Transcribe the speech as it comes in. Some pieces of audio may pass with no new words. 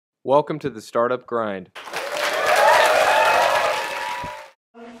Welcome to the Startup Grind.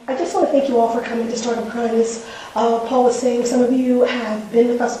 I just want to thank you all for coming to Startup Grind. As Paul was saying, some of you have been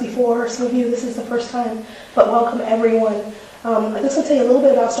with us before, some of you this is the first time, but welcome everyone. I just want to tell you a little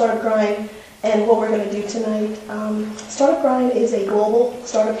bit about Startup Grind and what we're going to do tonight. Startup Grind is a global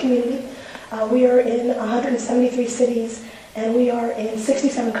startup community. We are in 173 cities and we are in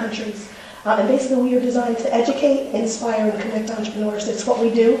 67 countries. And basically we are designed to educate, inspire, and connect entrepreneurs. It's what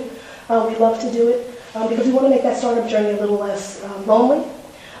we do. We love to do it because we want to make that startup journey a little less lonely,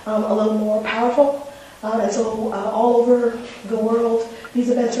 a little more powerful. And so all over the world,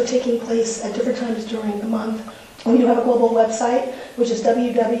 these events are taking place at different times during the month. We do have a global website, which is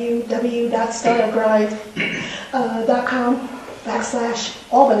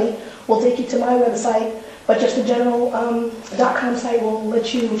www.startupgrind.com/Albany. Will take you to my website, but just the general .com site will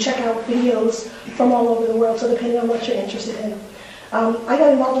let you check out videos from all over the world, so depending on what you're interested in. I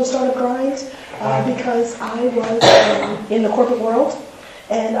got involved in Startup Grind because I was in the corporate world,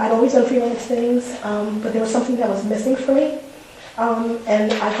 and I'd always done freelance things, but there was something that was missing for me.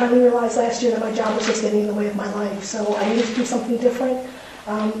 And I finally realized last year that my job was just getting in the way of my life, so I needed to do something different.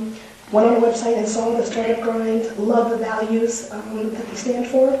 Went on the website and saw the Startup Grind, loved the values that they stand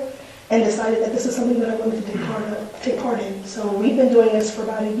for, and decided that this is something that I wanted to take part in. So we've been doing this for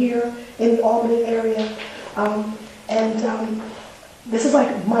about a year in the Albany area, this is like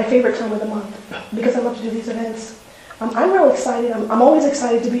my favorite time of the month because I love to do these events. I'm real excited. I'm always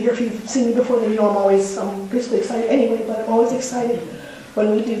excited to be here. If you've seen me before, then you know I'm basically excited anyway, but I'm always excited when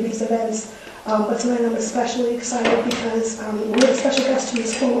we do these events. But tonight I'm especially excited because we have a special guest who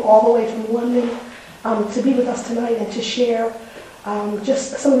has flown all the way from London to be with us tonight and to share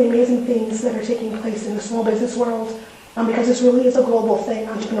just some of the amazing things that are taking place in the small business world, because this really is a global thing.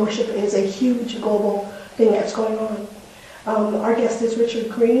 Entrepreneurship is a huge global thing that's going on. Our guest is Richard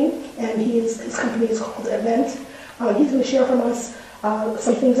Green, and his company is called evvnt. He's going to share from us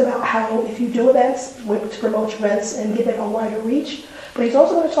some things about how, if you do events, to promote events and give it a wider reach. But he's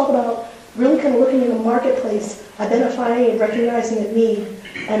also going to talk about really kind of looking in the marketplace, identifying and recognizing a need,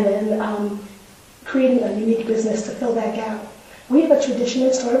 and then creating a unique business to fill that gap. We have a tradition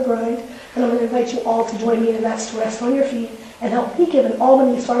in Startup Grind, and I'm going to invite you all to join me, and that's to rest on your feet and help me give an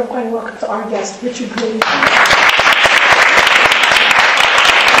Albany Startup Grind welcome to our guest, Richard Green.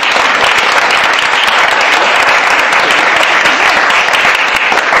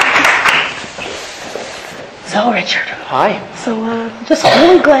 So, Richard. Hi. So, just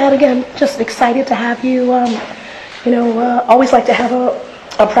really glad, again, just excited to have you. Always like to have a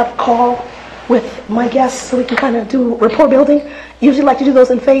prep call with my guests so we can kind of do rapport building. Usually like to do those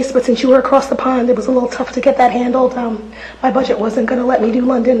in face, but since you were across the pond, it was a little tough to get that handled. My budget wasn't going to let me do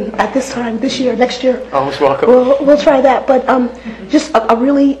London at this time, this year, next year. Almost welcome. We'll try that, but just a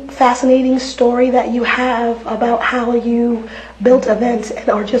really fascinating story that you have about how you built events and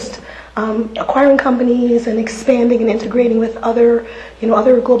are just acquiring companies and expanding and integrating with other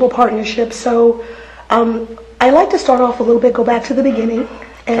global partnerships. So I like to start off a little bit, go back to the beginning,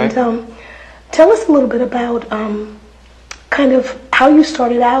 and tell us a little bit about kind of how you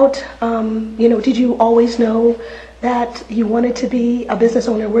started out. Did you always know that you wanted to be a business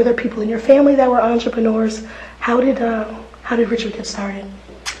owner? Were there people in your family that were entrepreneurs? How did Richard get started?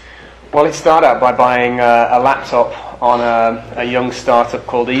 Well, it started out by buying a laptop on a young startup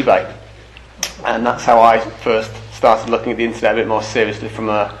called eBay. And that's how I first started looking at the internet a bit more seriously from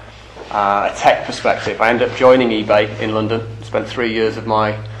a tech perspective. I ended up joining eBay in London, spent 3 years of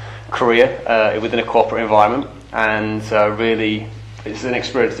my career within a corporate environment, and really it's an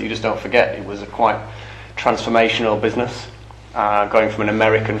experience that you just don't forget. It was a quite transformational business, going from an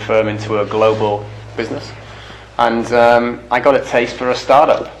American firm into a global business. And I got a taste for a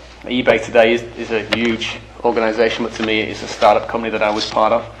startup. eBay today is a huge organization, but to me it is a startup company that I was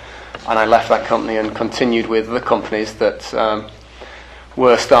part of. And I left that company and continued with the companies that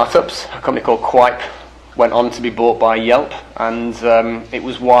were startups. A company called Quip went on to be bought by Yelp, and it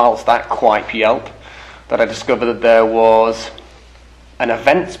was whilst at Quip Yelp that I discovered that there was an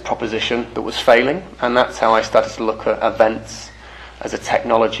events proposition that was failing, and that's how I started to look at events as a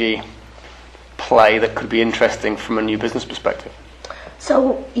technology play that could be interesting from a new business perspective.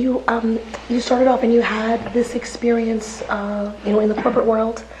 So you started off and you had this experience in the corporate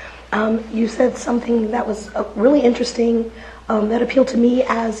world. You said something that was really interesting, that appealed to me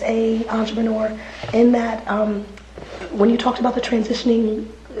as a entrepreneur, in that when you talked about the transitioning,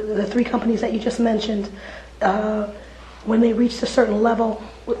 the three companies that you just mentioned, when they reached a certain level,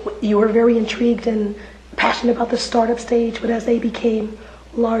 you were very intrigued and passionate about the startup stage, but as they became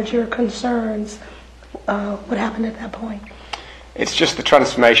larger concerns, what happened at that point? It's just the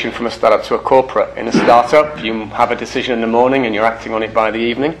transformation from a startup to a corporate. In a startup, you have a decision in the morning and you're acting on it by the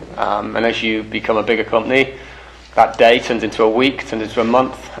evening. And as you become a bigger company, that day turns into a week, turns into a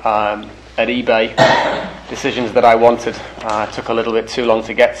month. At eBay, decisions that I wanted took a little bit too long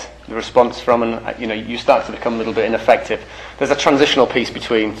to get the response from, and you start to become a little bit ineffective. There's a transitional piece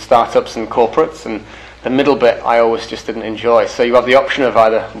between startups and corporates, and the middle bit I always just didn't enjoy. So you have the option of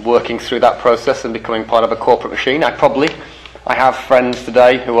either working through that process and becoming part of a corporate machine. I have friends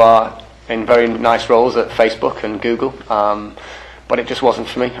today who are in very nice roles at Facebook and Google, but it just wasn't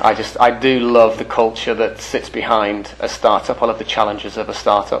for me. I do love the culture that sits behind a startup. I love the challenges of a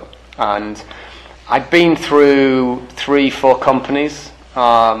startup. And I'd been through 3-4 companies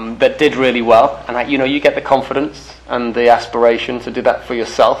that did really well, and you get the confidence and the aspiration to do that for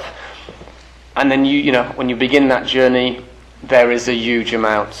yourself. And then when you begin that journey, there is a huge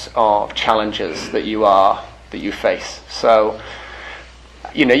amount of challenges that you face. So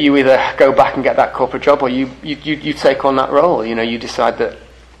you either go back and get that corporate job, or you take on that role. You decide that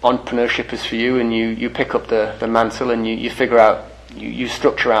entrepreneurship is for you, and you pick up the mantle and you figure out. You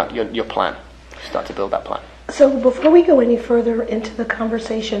structure out your plan. You start to build that plan. So before we go any further into the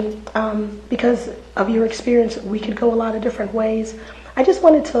conversation, because of your experience, we could go a lot of different ways. I just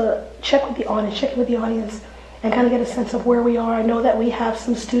wanted to check with the audience, and kind of get a sense of where we are. I know that we have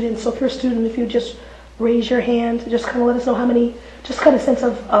some students, so if you're a student, if you just raise your hand, just kind of let us know how many, just kind of sense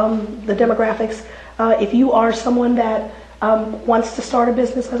of the demographics. If you are someone that wants to start a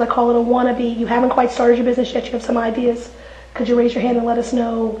business, as I call it, a wannabe, you haven't quite started your business yet, you have some ideas, could you raise your hand and let us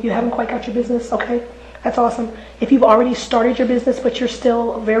know you haven't quite got your business? Okay, that's awesome. If you've already started your business, but you're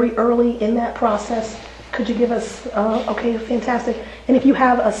still very early in that process, could you give us, okay, fantastic. And if you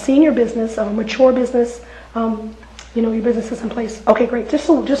have a senior business, a mature business, your business is in place. Okay, great. Just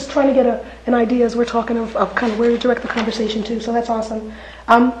trying to get an idea as we're talking of kind of where to direct the conversation to, so that's awesome.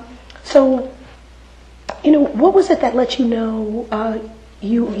 What was it that let you know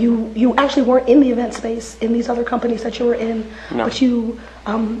you actually weren't in the event space in these other companies that you were in, no. But you,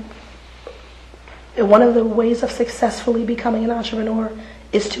 one of the ways of successfully becoming an entrepreneur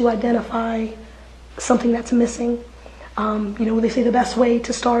is to identify something that's missing. They say the best way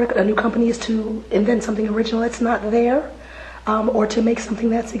to start a new company is to invent something original that's not there, or to make something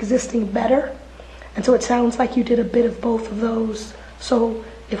that's existing better. And so it sounds like you did a bit of both of those. So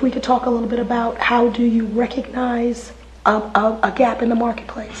if we could talk a little bit about how do you recognize a gap in the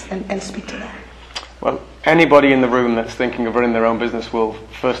marketplace and speak to that. Well, anybody in the room that's thinking of running their own business will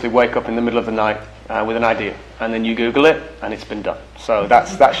firstly wake up in the middle of the night with an idea, and then you Google it and it's been done. So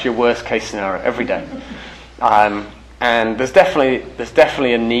that's your worst case scenario every day. And there's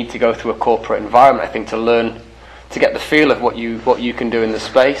definitely a need to go through a corporate environment, I think, to learn, to get the feel of what you can do in the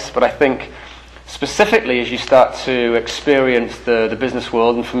space. But I think specifically as you start to experience the business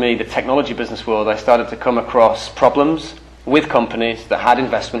world, and for me the technology business world, I started to come across problems with companies that had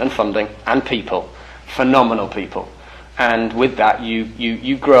investment and funding and people, phenomenal people. And with that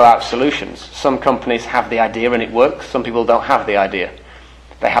you grow out solutions. Some companies have the idea and it works, some people don't have the idea.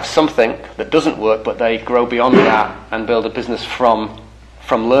 They have something that doesn't work, but they grow beyond that and build a business from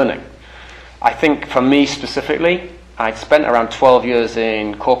learning. I think for me specifically, I'd spent around 12 years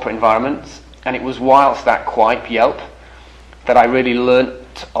in corporate environments, and it was whilst at Quip, Yelp, that I really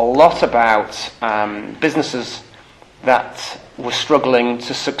learnt a lot about businesses that were struggling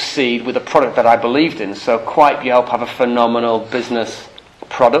to succeed with a product that I believed in. So Quip, Yelp have a phenomenal business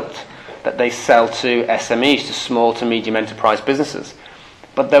product that they sell to SMEs, to small to medium enterprise businesses.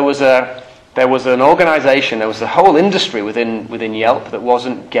 But there was an organisation, there was a whole industry within Yelp that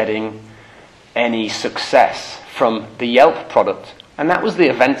wasn't getting any success from the Yelp product, and that was the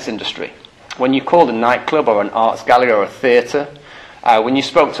events industry. When you called a nightclub or an arts gallery or a theatre, when you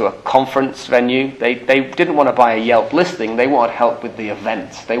spoke to a conference venue, they didn't want to buy a Yelp listing, they wanted help with the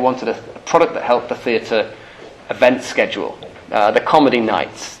event. They wanted a product that helped the theatre event schedule, the comedy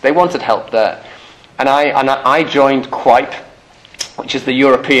nights. They wanted help there. And I joined Quip, which is the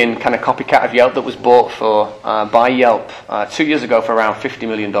European kind of copycat of Yelp that was bought by Yelp 2 years ago for around $50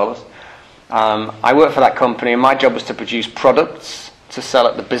 million. I worked for that company, and my job was to produce products to sell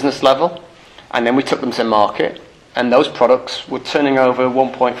at the business level, and then we took them to market, and those products were turning over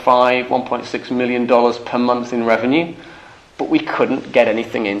 $1.5, $1.6 million per month in revenue, but we couldn't get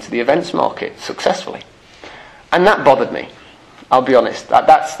anything into the events market successfully. And that bothered me, I'll be honest.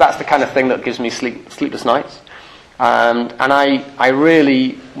 That's the kind of thing that gives me sleepless nights. And I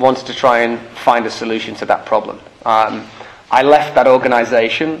really wanted to try and find a solution to that problem. I left that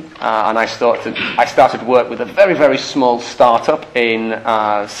organisation and I started work with a very, very small startup in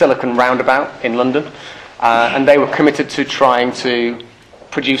Silicon Roundabout in London. And they were committed to trying to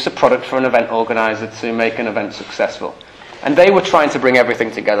produce a product for an event organizer to make an event successful. And they were trying to bring everything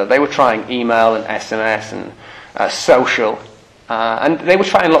together. They were trying email and SMS and social. And they were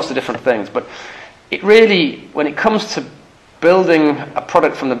trying lots of different things. But it really, when it comes to building a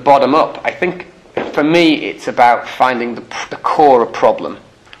product from the bottom up, I think for me it's about finding the core of problem.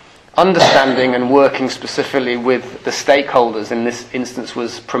 Understanding and working specifically with the stakeholders, in this instance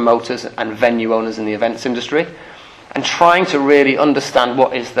was promoters and venue owners in the events industry, and trying to really understand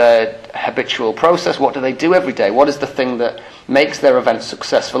what is their habitual process, what do they do every day, what is the thing that makes their event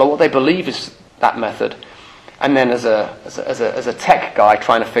successful, or what they believe is that method. And then as a tech guy,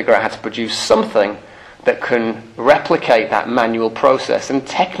 trying to figure out how to produce something that can replicate that manual process and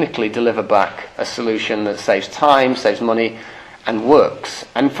technically deliver back a solution that saves time, saves money, and works.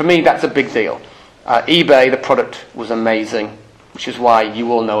 And for me, that's a big deal. eBay, the product was amazing, which is why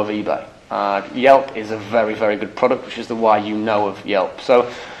you all know of eBay. Yelp is a very, very good product, which is why you know of Yelp.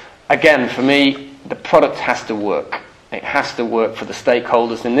 So again, for me, the product has to work. It has to work for the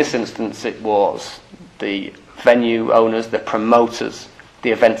stakeholders. In this instance, it was the venue owners, the promoters,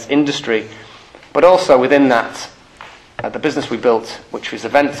 the events industry. But also within that, the business we built, which was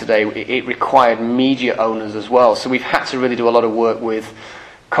Event Today, it required media owners as well. So we've had to really do a lot of work with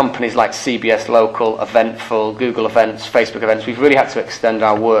companies like CBS Local, Eventful, Google Events, Facebook Events. We've really had to extend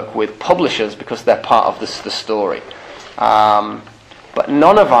our work with publishers because they're part of the story. But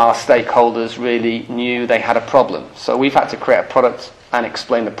none of our stakeholders really knew they had a problem. So we've had to create a product and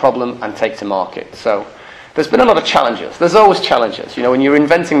explain the problem and take to market. So there's been a lot of challenges. There's always challenges. You know, when you're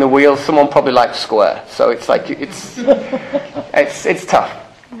inventing the wheel, someone probably likes square. So it's like, it's tough.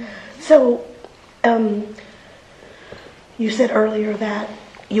 So, you said earlier that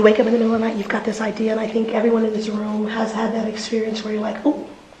you wake up in the middle of the night, you've got this idea, and I think everyone in this room has had that experience where you're like, oh,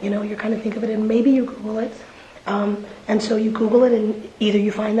 you know, you kind of think of it, and maybe you Google it. And so you Google it, and either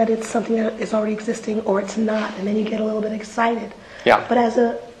you find that it's something that is already existing, or it's not, and then you get a little bit excited. Yeah. But as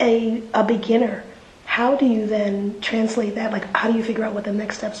a beginner, how do you then translate that? Like, how do you figure out what the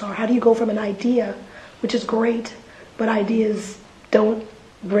next steps are? How do you go from an idea, which is great, but ideas don't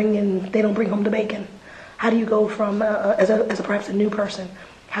bring home the bacon? How do you go from, as a perhaps a new person,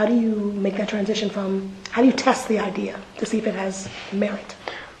 how do you make that transition from, how do you test the idea to see if it has merit?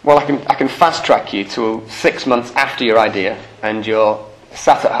 Well, I can fast track you to 6 months after your idea, and you're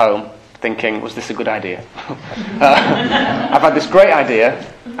sat at home thinking, was this a good idea? I've had this great idea,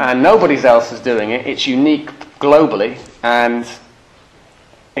 and nobody else is doing it. It's unique globally, and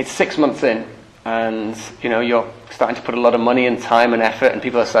it's 6 months in, and you know you're starting to put a lot of money and time and effort, and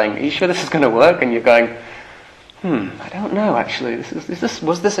people are saying, "Are you sure this is going to work?" And you're going, I don't know. Actually,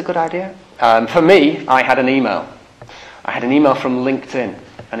 was this a good idea? For me, I had an email. I had an email from LinkedIn,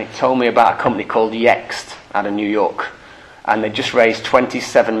 and it told me about a company called Yext out of New York. And they just raised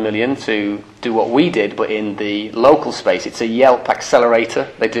 27 million to do what we did, but in the local space. It's a Yelp accelerator.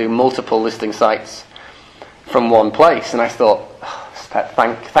 They do multiple listing sites from one place. And I thought,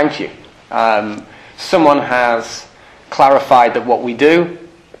 thank you. Someone has clarified that what we do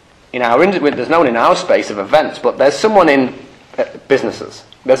in our industry, there's no one in our space of events, but there's someone in businesses.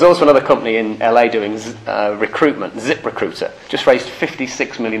 There's also another company in LA doing recruitment, ZipRecruiter. Just raised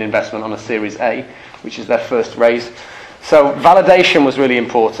 56 million investment on a Series A, which is their first raise. So validation was really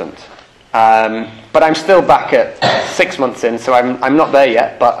important, but I'm still back at 6 months in, so I'm not there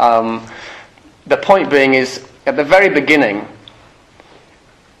yet. But the point being is, at the very beginning,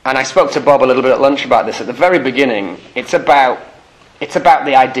 and I spoke to Bob a little bit at lunch about this. At the very beginning, it's about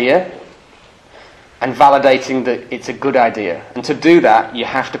the idea and validating that it's a good idea. And to do that, you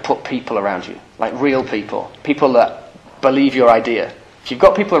have to put people around you, like real people that believe your idea. If you've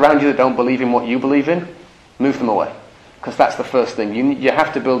got people around you that don't believe in what you believe in, move them away. Because that's the first thing. You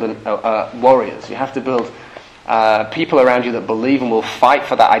have to build warriors. You have to build people around you that believe and will fight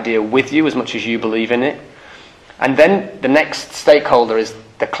for that idea with you as much as you believe in it. And then the next stakeholder is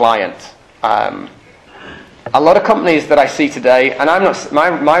the client. A lot of companies that I see today, and I'm not,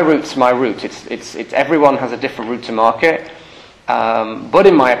 my route's my route. It's everyone has a different route to market. But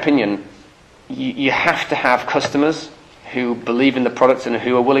in my opinion, you have to have customers who believe in the product and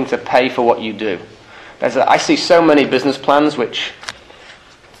who are willing to pay for what you do. I see so many business plans which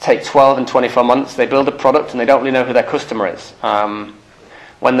take 12 and 24 months. They build a product and they don't really know who their customer is.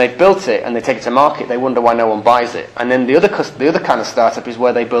 When they've built it and they take it to market, they wonder why no one buys it. And then the other kind of startup is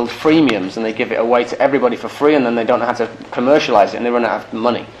where they build freemiums and they give it away to everybody for free, and then they don't know how to commercialize it and they run out of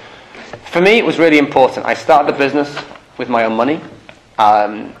money. For me, it was really important. I started the business with my own money.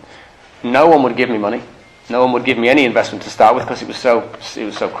 No one would give me money. No one would give me any investment to start with because it was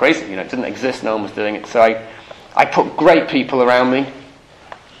so crazy. You know, it didn't exist. No one was doing it. So I put great people around me.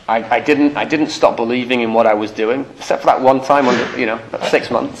 I didn't stop believing in what I was doing, except for that one time, under, you know, 6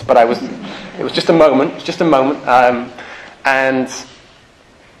 months. But it was just a moment, and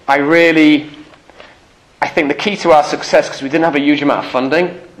I think the key to our success, because we didn't have a huge amount of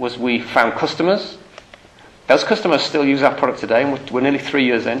funding, was we found customers. Those customers still use our product today, and we're nearly 3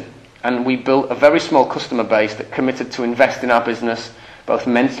 years in. And we built a very small customer base that committed to invest in our business, both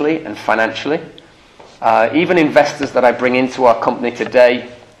mentally and financially. Even investors that I bring into our company today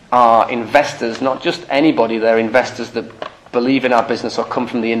are investors, not just anybody. They're investors that believe in our business or come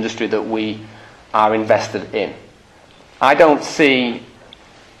from the industry that we are invested in. I don't see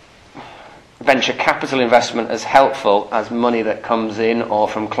venture capital investment as helpful as money that comes in or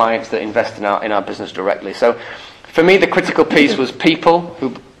from clients that invest in our business directly. So for me, the critical piece was people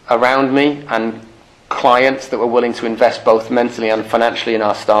who around me and clients that were willing to invest both mentally and financially in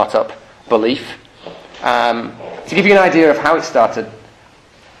our startup belief. To give you an idea of how it started,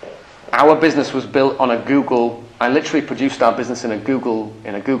 our business was built on a Google. I literally produced our business in a Google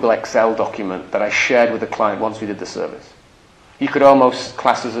Excel document that I shared with the client once we did the service. You could almost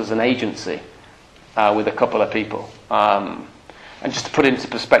class us as an agency with a couple of people. And just to put it into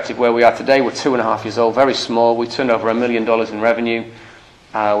perspective where we are today, we're 2.5 years old, very small. We turned over $1 million in revenue.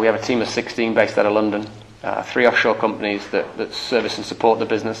 We have a team of 16 based out of London, 3 offshore companies that service and support the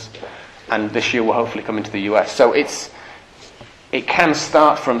business. And this year we're hopefully coming to the US. So it can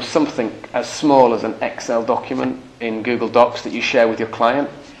start from something as small as an Excel document in Google Docs that you share with your client.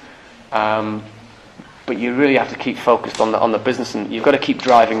 But you really have to keep focused on the business, and you've got to keep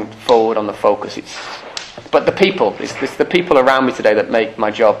driving forward on the focus. But the people, it's the people around me today that make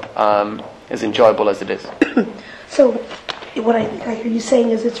my job as enjoyable as it is. So what I hear you saying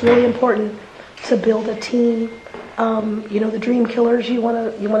is it's really important to build a team. The dream killers, you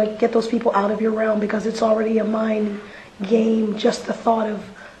want to get those people out of your realm because it's already a mind game, just the thought of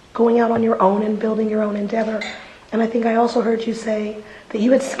going out on your own and building your own endeavor. And I think I also heard you say that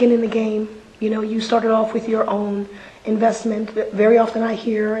you had skin in the game. You started off with your own investment. Very often I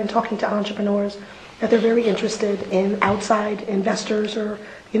hear in talking to entrepreneurs that they're very interested in outside investors or,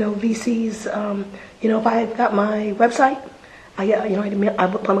 VCs. If I got my website, I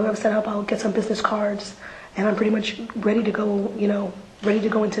put my website up, I'll get some business cards, and I'm pretty much ready to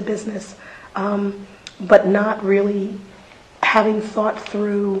go into business. But not really having thought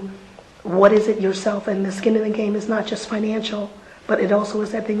through what is it yourself, and the skin in the game is not just financial, but it also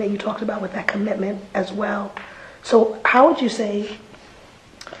is that thing that you talked about with that commitment as well. So how would you say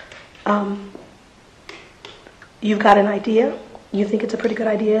you've got an idea, you think it's a pretty good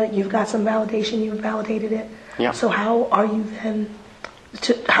idea, you've got some validation, you've validated it. Yeah. So how do you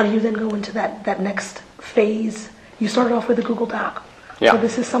then go into that next phase? You started off with a Google Doc. Yeah. So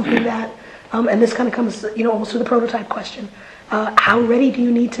this is something that, and this kind of comes, almost to the prototype question. How ready do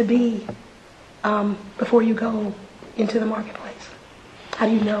you need to be before you go into the marketplace? How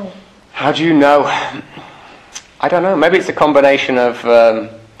do you know? How do you know? I don't know. Maybe it's a combination of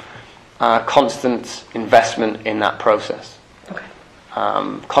constant investment in that process. Okay.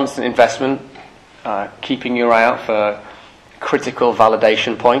 Constant investment, keeping your eye out for critical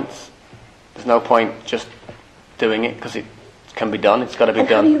validation points. There's no point just doing it because it can be done. It's got to be done.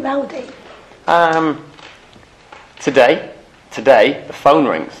 How do you validate? Today, the phone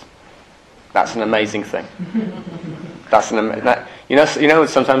rings. That's an amazing thing.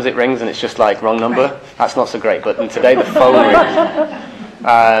 Sometimes it rings and it's just like wrong number. Right. That's not so great. But today the phone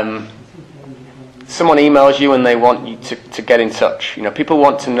rings. Someone emails you and they want you to get in touch. People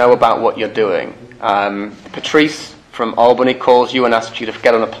want to know about what you're doing. Patrice from Albany calls you and asks you to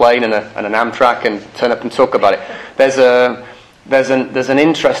get on a plane and an Amtrak and turn up and talk about it. There's an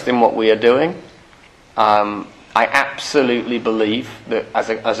interest in what we are doing. I absolutely believe that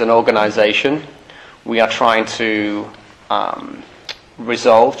as an organization, we are trying to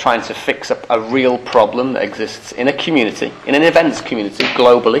trying to fix a real problem that exists in a community, in an events community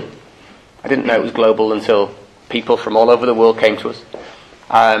globally. I didn't know it was global until people from all over the world came to us.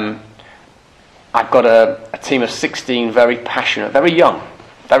 I've got a team of 16 very passionate, very young,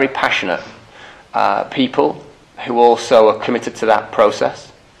 very passionate people who also are committed to that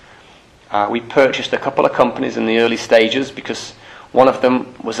process. We purchased a couple of companies in the early stages because one of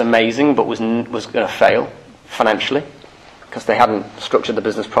them was amazing but was going to fail financially because they hadn't structured the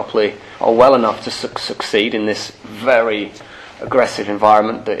business properly or well enough to succeed in this very aggressive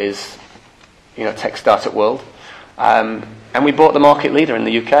environment that is, tech startup world. And we bought the market leader in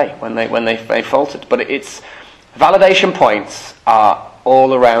the UK when they faltered. But it's validation points are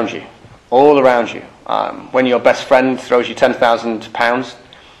all around you, all around you. When your best friend throws you £10,000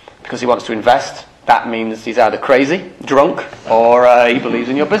 because he wants to invest, that means he's either crazy, drunk, or he believes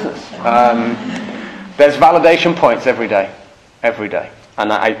in your business. There's validation points every day,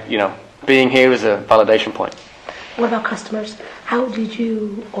 and being here is a validation point. What about customers? How did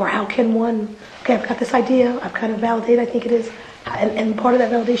you, or how can one, okay, I've got this idea, I've kind of validated, I think it is, and part of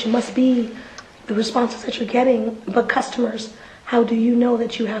that validation must be the responses that you're getting, but customers, how do you know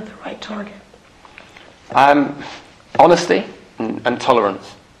that you have the right target? Honesty and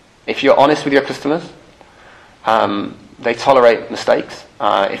tolerance. If you're honest with your customers, they tolerate mistakes.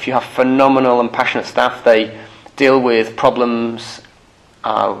 If you have phenomenal and passionate staff, they deal with problems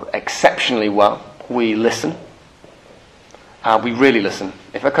exceptionally well. We listen. We really listen.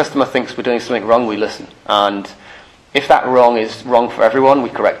 If a customer thinks we're doing something wrong, we listen. And if that wrong is wrong for everyone, we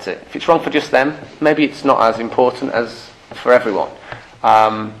correct it. If it's wrong for just them, maybe it's not as important as for everyone.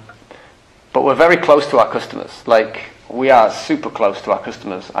 But we're very close to our customers. Like, we are super close to our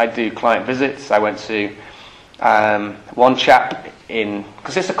customers. I do client visits. I went to one chap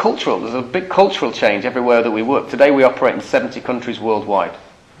because there's a big cultural change everywhere that we work. Today we operate in 70 countries worldwide.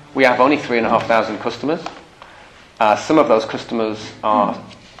 We have only 3,500 customers. Some of those customers are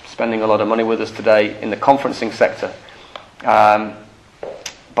spending a lot of money with us today in the conferencing sector.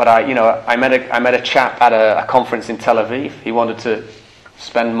 But I met a chap at a conference in Tel Aviv. He wanted to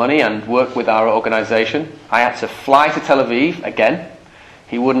spend money and work with our organisation. I had to fly to Tel Aviv again.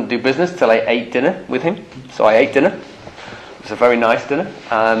 He wouldn't do business till I ate dinner with him. So I ate dinner. It was a very nice dinner.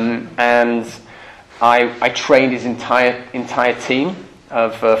 And I trained his entire team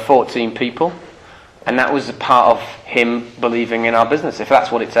of 14 people. And that was a part of him believing in our business. If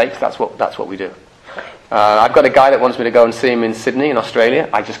that's what it takes, that's what we do. I've got a guy that wants me to go and see him in Sydney, in Australia.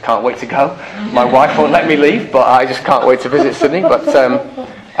 I just can't wait to go. My wife won't let me leave, but I just can't wait to visit Sydney.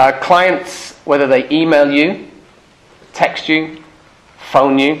 But clients, whether they email you, text you,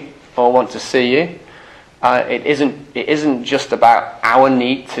 phone you, or want to see you, it isn't just about our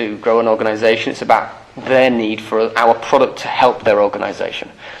need to grow an organisation. It's about their need for our product to help their organisation.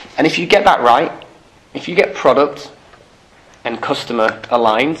 And if you get that right, if you get product and customer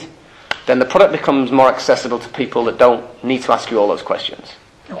aligned, then the product becomes more accessible to people that don't need to ask you all those questions.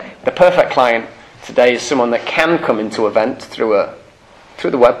 Okay. The perfect client today is someone that can come into event through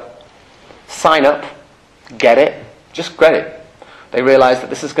the web, sign up, get it, just get it. They realise that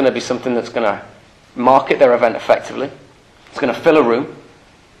this is going to be something that's going to market their event effectively. It's going to fill a room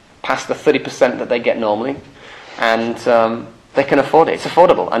past the 30% that they get normally, and they can afford it. It's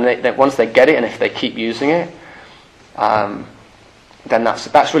affordable, and once they get it, and if they keep using it, then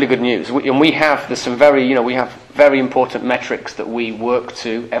that's really good news. We have very important metrics that we work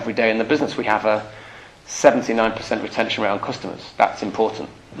to every day in the business. We have a 79% retention rate on customers. That's important.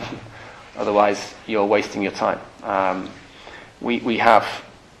 Otherwise, you're wasting your time. We have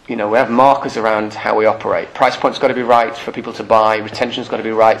markers around how we operate. Price point's got to be right for people to buy. Retention's got to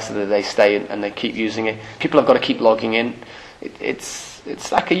be right so that they stay and they keep using it. People have got to keep logging in.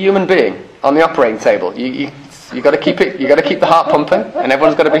 It's like a human being on the operating table. You got to keep it. You got to keep the heart pumping, and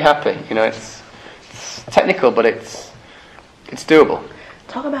everyone's got to be happy. It's technical, but it's doable.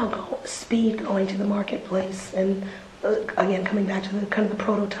 Talk about speed going to the marketplace, and again coming back to the kind of the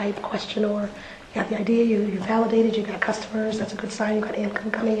prototype question, or you got the idea, you validated, you got customers. That's a good sign. You got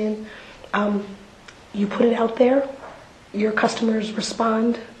income coming in. You put it out there. Your customers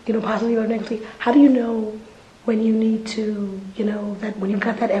respond, positively or negatively. How do you know when you need to, that when you've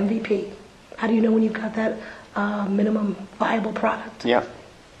got that MVP? How do you know when you've got that minimum viable product? Yeah.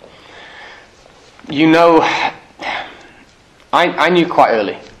 I knew quite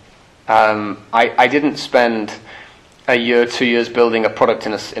early. I didn't spend a year, 2 years building a product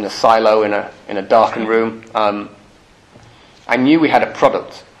in a silo in a darkened room. I knew we had a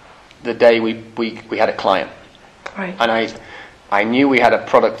product the day we had a client. Right. And I knew we had a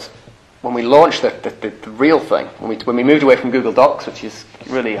product when we launched the real thing. When we moved away from Google Docs, which is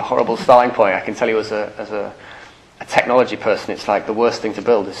really a horrible starting point. I can tell you as a technology person, it's like the worst thing to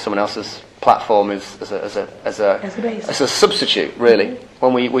build is someone else's platform as a substitute, really.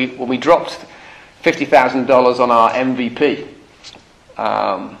 Mm-hmm. When we dropped $50,000 on our MVP,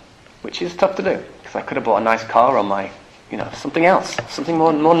 which is tough to do because I could have bought a nice car on my, something else, something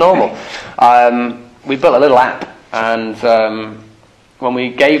more normal. We built a little app, and when we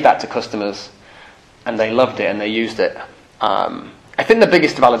gave that to customers, and they loved it and they used it. I think the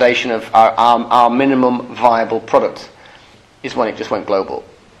biggest validation of our minimum viable product is when it just went global.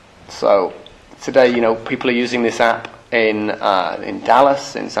 So today, people are using this app in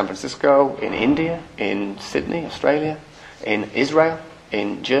Dallas, in San Francisco, in India, in Sydney, Australia, in Israel,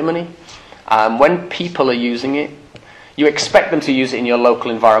 in Germany. When people are using it, you expect them to use it in your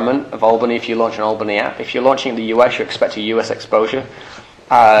local environment of Albany if you launch an Albany app. If you're launching in the US, you expect a US exposure.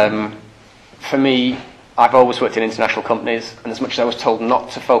 For me, I've always worked in international companies, and as much as I was told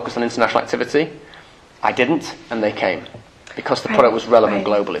not to focus on international activity, I didn't, and they came, because the product was relevant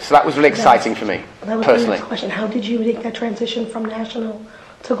globally. So that was really exciting for me, personally. That was my next question. How did you make that transition from national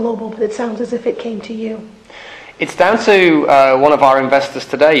to global? But it sounds as if it came to you. It's down to one of our investors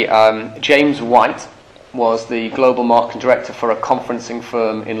today. James White was the global marketing director for a conferencing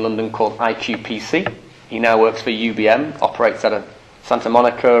firm in London called IQPC. He now works for UBM, operates out of Santa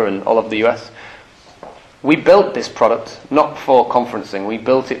Monica and all over the US. We built this product not for conferencing, we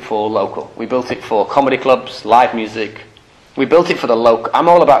built it for local. We built it for comedy clubs, live music. We built it for the local. I'm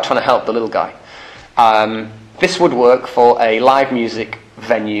all about trying to help the little guy. This would work for a live music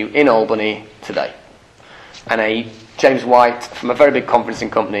venue in Albany today. And James White from a very big conferencing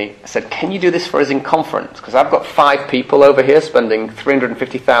company said, can you do this for us in conference? Because I've got 5 people over here spending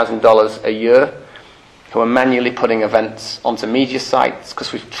 $350,000 a year who are manually putting events onto media sites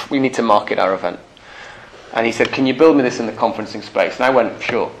because we need to market our event. And he said, can you build me this in the conferencing space? And I went,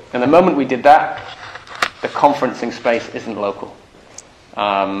 sure. And the moment we did that, the conferencing space isn't local.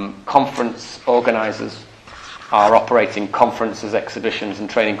 Conference organisers are operating conferences, exhibitions and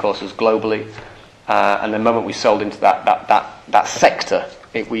training courses globally. And the moment we sold into that sector,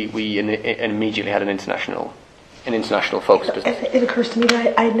 we immediately had an international focus business. It occurs to me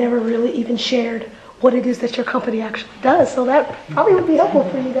that I never really even shared what it is that your company actually does. So that probably would be helpful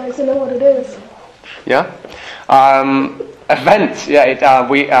for you guys to know what it is. Yeah. Events. Yeah.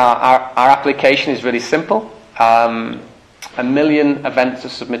 Our application is really simple. 1 million events are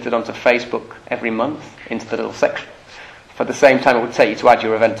submitted onto Facebook every month into the little section. For the same time it would take you to add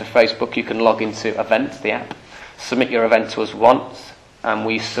your event to Facebook, you can log into Events, the app, submit your event to us once, and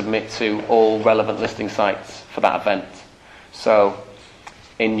we submit to all relevant listing sites for that event. So,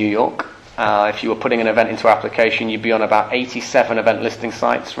 in New York, if you were putting an event into our application, you'd be on about 87 event listing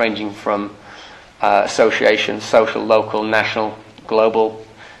sites, ranging from associations, social, local, national, global,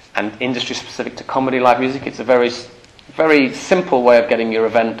 and industry specific to comedy, live music. It's a very simple way of getting your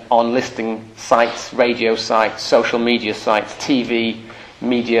event on listing sites, radio sites, social media sites, TV,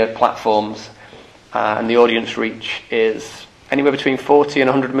 media platforms, and the audience reach is anywhere between 40 and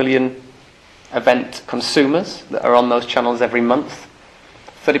 100 million event consumers that are on those channels every month.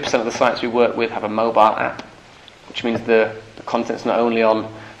 30% of the sites we work with have a mobile app, which means the content's not only on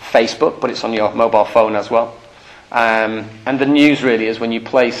Facebook, but it's on your mobile phone as well. And the news really is when you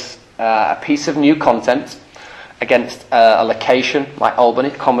place a piece of new content against a location like Albany,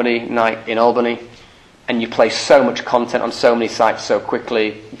 comedy night in Albany, and you place so much content on so many sites so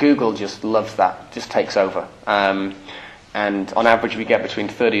quickly, Google just loves that, just takes over. And on average we get between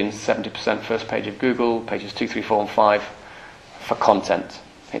 30 and 70% first page of Google, pages 2, 3, 4 and 5 for content.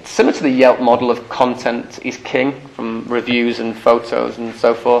 It's similar to the Yelp model of content is king, from reviews and photos and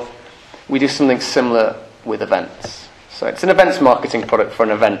so forth. We do something similar with events. So it's an events marketing product for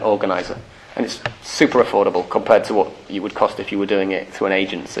an event organizer. And it's super affordable compared to what you would cost if you were doing it through an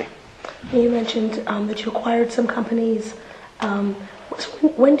agency. You mentioned that you acquired some companies.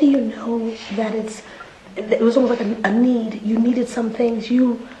 When do you know that it was almost like a need? You needed some things.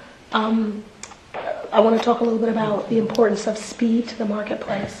 I want to talk a little bit about the importance of speed to the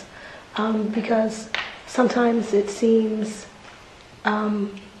marketplace, because sometimes it seems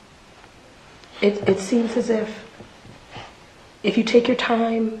it seems as if you take your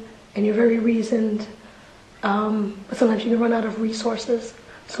time and you're very reasoned, but sometimes you can run out of resources.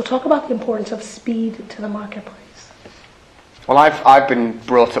 So talk about the importance of speed to the marketplace. Well, I've been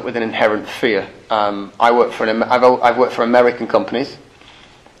brought up with an inherent fear. I've worked for American companies.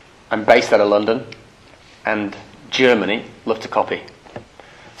 I'm based out of London, and Germany love to copy.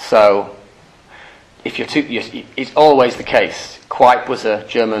 So, it's always the case. Quite was a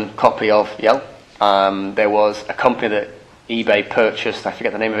German copy of Yelp. There was a company that eBay purchased, I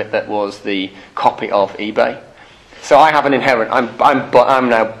forget the name of it, that was the copy of eBay. So I have an inherent, I'm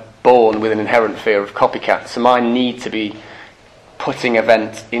now born with an inherent fear of copycats. So my need to be putting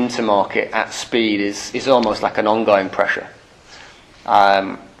events into market at speed is almost like an ongoing pressure.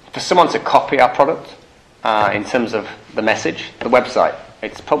 For someone to copy our product, in terms of the message, the website,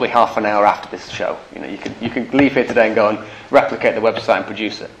 it's probably half an hour after this show. You can leave here today and go and replicate the website and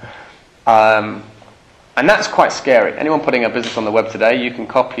produce it. And that's quite scary. Anyone putting a business on the web today, you can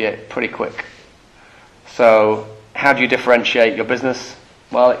copy it pretty quick. So how do you differentiate your business?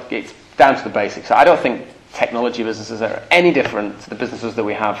 Well, it's down to the basics. I don't think technology businesses are any different to the businesses that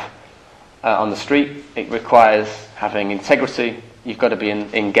we have on the street. It requires having integrity, You've got to be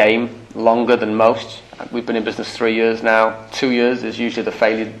in game longer than most. We've been in business 3 years now. 2 years is usually the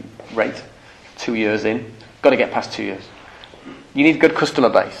failure rate. 2 years in. Got to get past 2 years. You need a good customer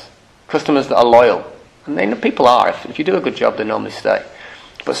base. Customers that are loyal. And they know people are. If you do a good job, they normally stay.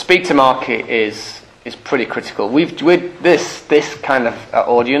 But speed to market is pretty critical. This kind of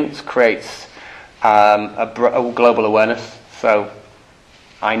audience creates a global awareness. So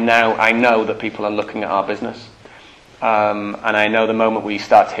I know that people are looking at our business. And I know the moment we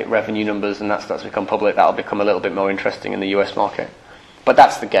start to hit revenue numbers and that starts to become public, that'll become a little bit more interesting in the US market. But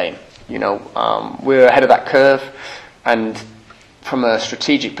that's the game. We're ahead of that curve, and from a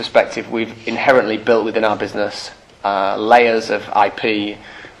strategic perspective, we've inherently built within our business layers of IP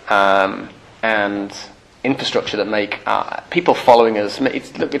and infrastructure that make people following us.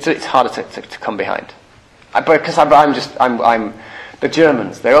 It's harder to come behind. Because I'm the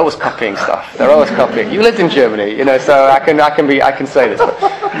Germans. They're always copying stuff. They're always copying. You lived in Germany, so I can say this. But,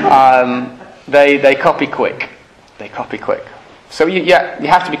 they copy quick. They copy quick. So you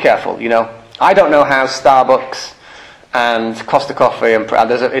have to be careful. I don't know how Starbucks and Costa Coffee and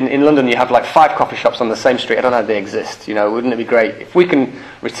in London you have like 5 coffee shops on the same street. I don't know how they exist. Wouldn't it be great if we can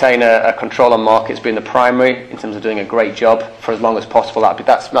retain a control on markets being the primary in terms of doing a great job for as long as possible?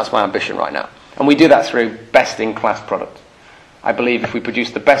 That's my ambition right now, and we do that through best-in-class product. I believe if we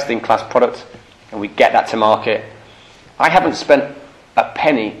produce the best-in-class product and we get that to market, I haven't spent a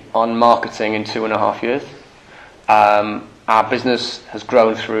penny on marketing in 2.5 years. Our business has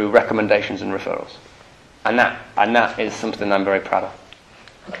grown through recommendations and referrals. And that is something I'm very proud of.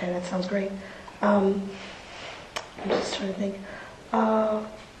 Okay, that sounds great. I'm just trying to think. I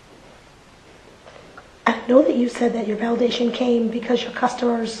know that you said that your validation came because your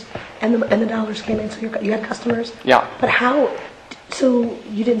customers and the dollars came in, so you had customers. Yeah. But how? So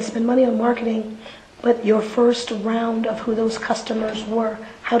you didn't spend money on marketing, but your first round of who those customers were,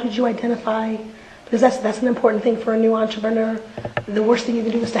 how did you identify? Because that's an important thing for a new entrepreneur. The worst thing you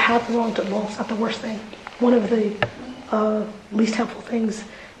can do is to have the wrong. Well, it's not the worst thing. One of the least helpful things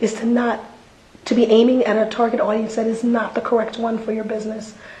is to be aiming at a target audience that is not the correct one for your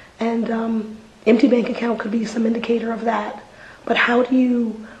business. And empty bank account could be some indicator of that. But how do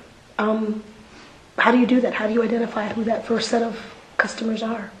you do that? How do you identify who that first set of customers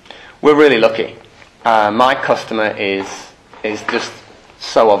are? We're really lucky. My customer is just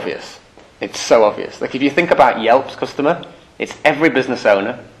so obvious. It's so obvious. Like if you think about Yelp's customer, it's every business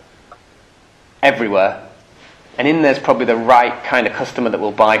owner, everywhere, and in there's probably the right kind of customer that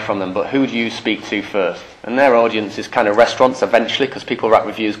will buy from them, but who do you speak to first? And their audience is kind of restaurants eventually, because people write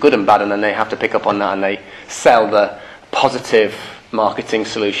reviews, good and bad, and then they have to pick up on that and they sell the positive marketing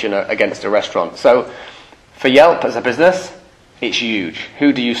solution against a restaurant. So for Yelp as a business, it's huge.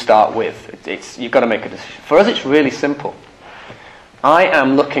 Who do you start with? You've got to make a decision. For us, it's really simple. I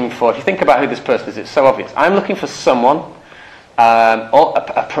am looking for, if you think about who this person is, it's so obvious. I'm looking for someone, or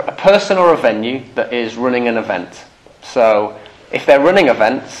a person or a venue that is running an event. So if they're running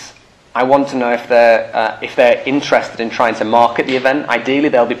events, I want to know if they're interested in trying to market the event. Ideally,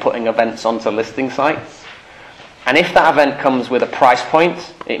 they'll be putting events onto listing sites. And if that event comes with a price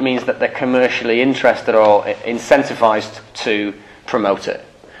point, it means that they're commercially interested or incentivized to promote it.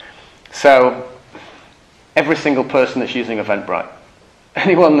 So every single person that's using Eventbrite,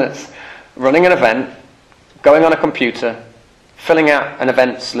 anyone that's running an event, going on a computer, filling out an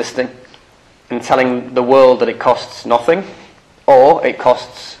events listing, and telling the world that it costs nothing, or it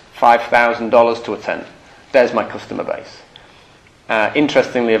costs $5,000 to attend. There's my customer base.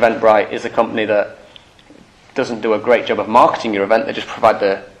 Interestingly, Eventbrite is a company that doesn't do a great job of marketing your event. They just provide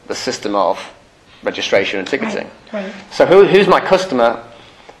the system of registration and ticketing. Right. So who's my customer?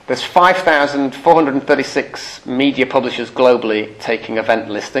 There's 5,436 media publishers globally taking event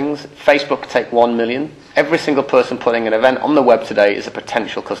listings. Facebook take 1 million. Every single person putting an event on the web today is a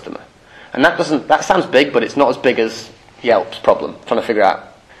potential customer. And that sounds big, but it's not as big as Yelp's problem, trying to figure out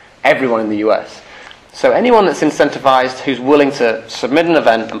everyone in the US. So anyone that's incentivized, who's willing to submit an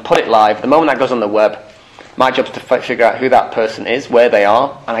event and put it live, the moment that goes on the web, my job is to figure out who that person is, where they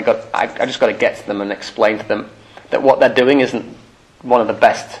are, and I just got to get to them and explain to them that what they're doing isn't one of the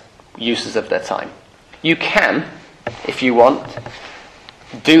best uses of their time. You can, if you want,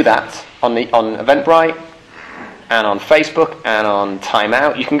 do that on Eventbrite and on Facebook and on Time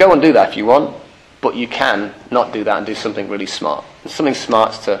Out. You can go and do that if you want, but you can not do that and do something really smart. And something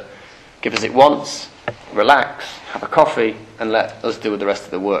smart's to give us it once, relax, have a coffee, and let us do the rest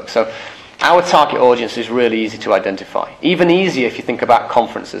of the work. So our target audience is really easy to identify. Even easier if you think about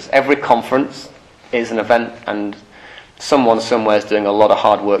conferences. Every conference is an event, and someone somewhere is doing a lot of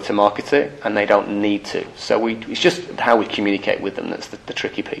hard work to market it, and they don't need to. So it's just how we communicate with them that's the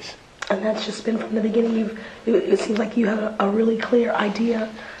tricky piece. And that's just been from the beginning. It seems like you have a really clear idea.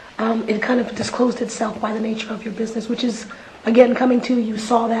 It kind of disclosed itself by the nature of your business, which is, again, coming to you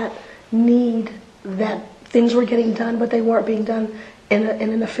saw that need, that things were getting done, but they weren't being done in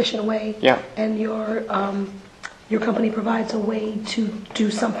an efficient way. Yeah. And your company provides a way to do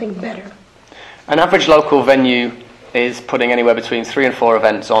something better. An average local venue is putting anywhere between 3 and 4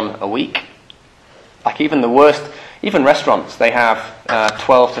 events on a week. Like even the worst, even restaurants, they have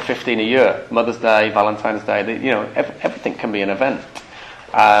 12 to 15 a year. Mother's Day, Valentine's Day, everything can be an event.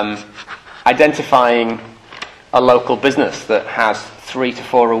 Identifying a local business that has 3 to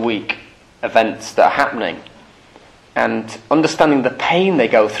 4 a week events that are happening, and understanding the pain they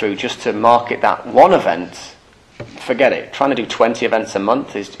go through just to market that one event, forget it. Trying to do 20 events a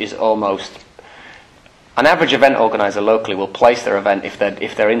month is almost... An average event organizer locally will place their event, if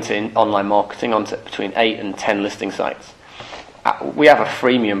they're into online marketing, onto between 8 and 10 listing sites. We have a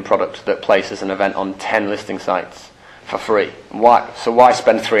freemium product that places an event on 10 listing sites for free. Why? So why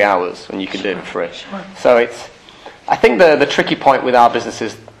spend 3 hours when you can do it for free? Sure. So I think the tricky point with our business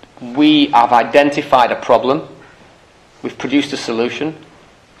is we have identified a problem, we've produced a solution.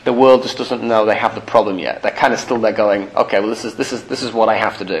 The world just doesn't know they have the problem yet. They're kind of still there going, okay, well this is what I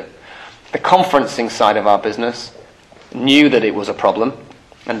have to do. The conferencing side of our business knew that it was a problem,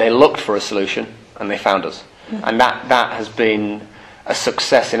 and they looked for a solution, and they found us. Mm-hmm. And that has been a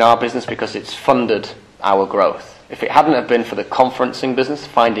success in our business because it's funded our growth. If it hadn't have been for the conferencing business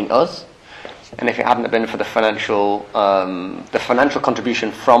finding us, and if it hadn't have been for the financial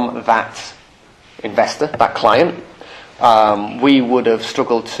contribution from that investor, that client, we would have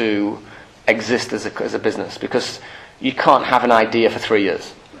struggled to exist as a business, because you can't have an idea for 3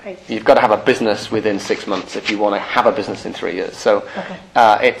 years. Right. You've got to have a business within 6 months if you want to have a business in 3 years. So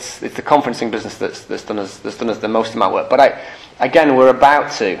it's the conferencing business that's done us the most amount of work. But again, we're about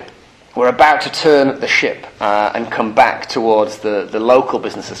to turn the ship and come back towards the local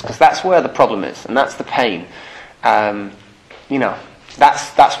businesses, because that's where the problem is, and that's the pain. That's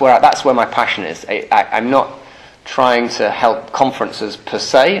where my passion is. I'm not trying to help conferences per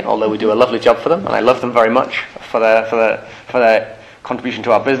se, although we do a lovely job for them, and I love them very much for their contribution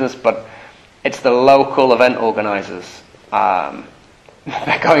to our business, but it's the local event organizers.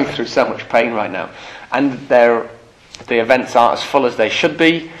 They're going through so much pain right now, and the events aren't as full as they should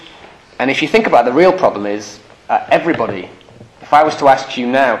be. And if you think about it, the real problem is everybody. If I was to ask you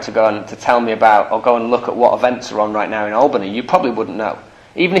now to go and to tell me about, or go and look at what events are on right now in Albany, you probably wouldn't know.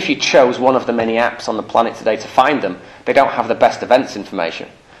 Even if you chose one of the many apps on the planet today to find them, they don't have the best events information.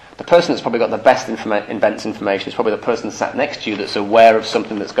 The person that's probably got the best events information is probably the person sat next to you that's aware of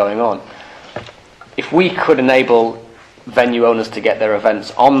something that's going on. If we could enable venue owners to get their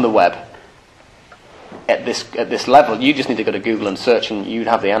events on the web at this level, you just need to go to Google and search, and you'd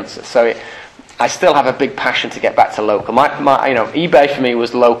have the answer. So I still have a big passion to get back to local. eBay for me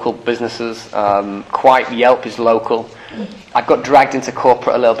was local businesses. Yelp is local. I got dragged into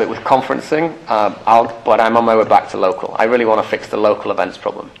corporate a little bit with conferencing, but I'm on my way back to local. I really want to fix the local events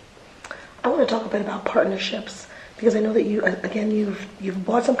problem. I want to talk a bit about partnerships, because I know that you've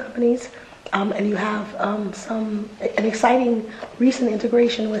bought some companies, and you have an exciting recent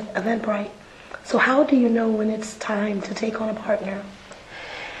integration with Eventbrite. So how do you know when it's time to take on a partner?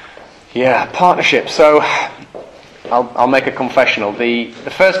 Yeah, partnership. So I'll make a confessional. The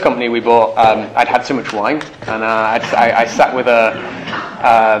first company we bought, I'd had too much wine, and I sat with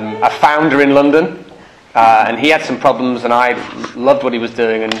a founder in London, and he had some problems, and I loved what he was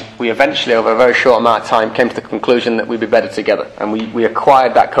doing, and we eventually, over a very short amount of time, came to the conclusion that we'd be better together, and we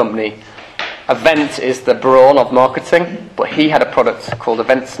acquired that company. Event is the brawn of marketing, but he had a product called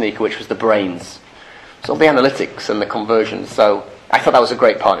Event Sneaker, which was the brains. So all the analytics and the conversions. So I thought that was a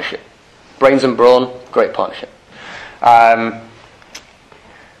great partnership. Brains and brawn, great partnership.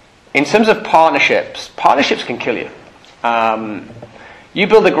 In terms of partnerships can kill you. You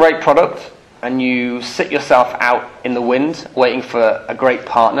build a great product and you sit yourself out in the wind waiting for a great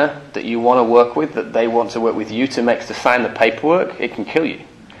partner that you want to work with, that they want to work with you to sign the paperwork, it can kill you.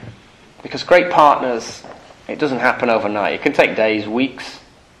 Because great partners, it doesn't happen overnight. It can take days, weeks.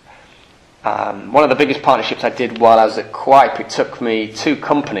 One of the biggest partnerships I did while I was at Quip, it took me 2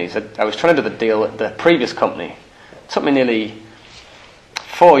 companies. I was trying to do the deal at the previous company. It took me nearly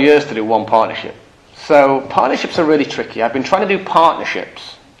 4 years to do one partnership. So partnerships are really tricky. I've been trying to do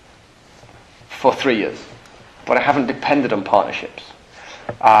partnerships for 3 years, but I haven't depended on partnerships.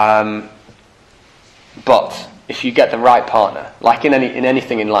 But if you get the right partner, like in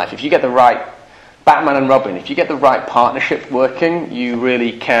anything in life, if you get the right Batman and Robin. If you get the right partnership working, you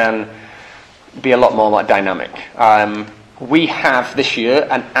really can be a lot more like dynamic. We have this year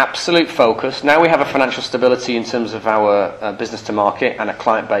an absolute focus. Now we have a financial stability in terms of our business to market and a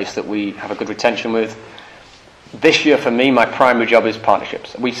client base that we have a good retention with. This year, for me, my primary job is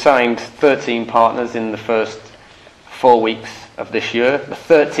partnerships. We signed 13 partners in the first 4 weeks of this year. The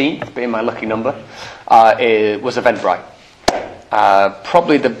 13th, being my lucky number, was Eventbrite.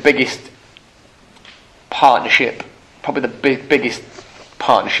 Probably the biggest partnership, biggest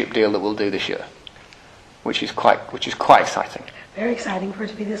partnership deal that we'll do this year, which is quite exciting. Very exciting for it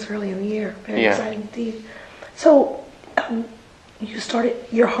to be this early in the year. Very Yeah. exciting indeed. So, you started.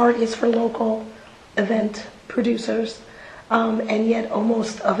 Your heart is for local event producers, and yet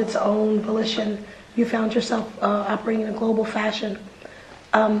almost of its own volition, you found yourself operating in a global fashion.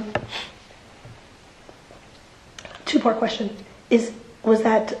 Two-part question: was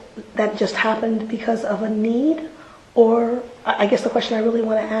that just happened because of a need, or I guess the question I really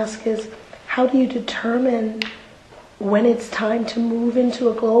want to ask is, how do you determine when it's time to move into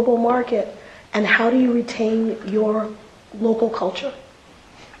a global market, and how do you retain your local culture?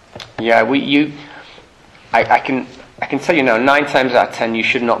 Yeah, I can tell you now, 9 times out of 10, you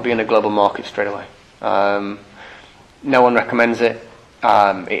should not be in a global market straight away. No one recommends it.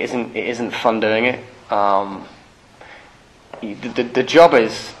 It isn't fun doing it. The job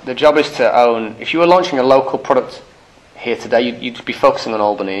is to own. If you were launching a local product here today, you'd be focusing on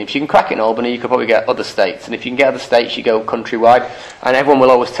Albany. If you can crack it in Albany, you could probably get other states. And if you can get other states, you go countrywide. And everyone will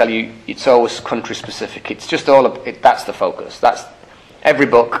always tell you it's always country specific. It's just that's the focus. That's every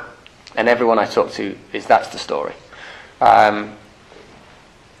book and everyone I talk to that's the story. I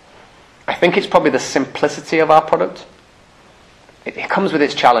think it's probably the simplicity of our product. It comes with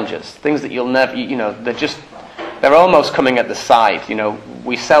its challenges, things that you'll never, they're almost coming at the side.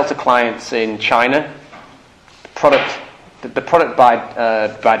 We sell to clients in China. The product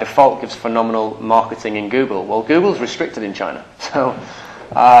by default gives phenomenal marketing in Google. Well, Google's restricted in China, so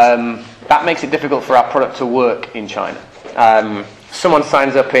that makes it difficult for our product to work in China. Someone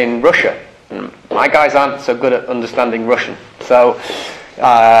signs up in Russia. My guys aren't so good at understanding Russian, so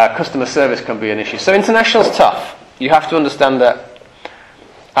customer service can be an issue. So international is tough. You have to understand that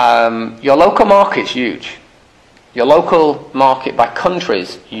your local market's huge. Your local market by country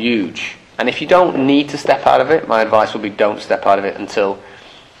is huge. And if you don't need to step out of it, my advice would be don't step out of it until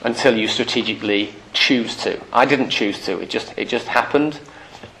you strategically choose to. I didn't choose to. It just happened,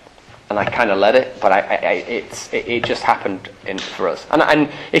 and I kind of let it. But it just happened for us. And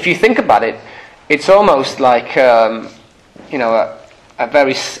if you think about it, it's almost like a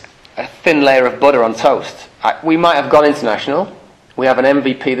thin layer of butter on toast. We might have gone international. We have an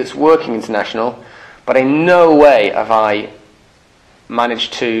MVP that's working international, but in no way have I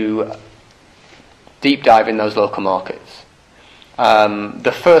managed to deep dive in those local markets.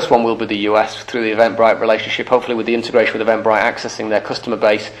 The first one will be the US through the Eventbrite relationship, hopefully with the integration with Eventbrite, accessing their customer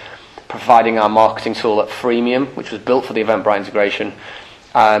base, providing our marketing tool at Freemium, which was built for the Eventbrite integration,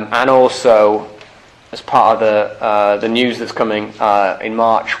 and also as part of the news that's coming in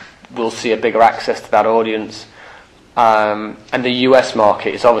March, we'll see a bigger access to that audience. And the US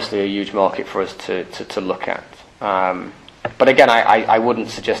market is obviously a huge market for us to look at. But again, I wouldn't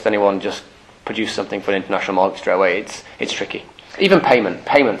suggest anyone just produce something for an international market straight away. It's tricky. Even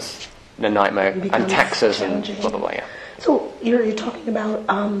payments, a nightmare, and taxes and blah blah blah. Yeah. So you're talking about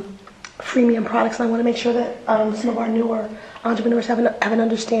freemium products, and I want to make sure that some of our newer entrepreneurs have an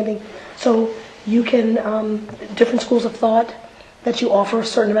understanding. So you can different schools of thought that you offer a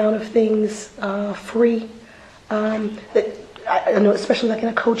certain amount of things free. That I know, especially like in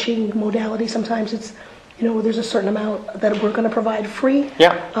a coaching modality, sometimes it's there's a certain amount that we're going to provide free.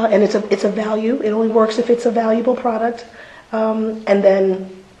 Yeah. And it's a value. It only works if it's a valuable product. And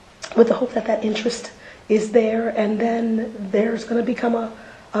then with the hope that interest is there, and then there's going to become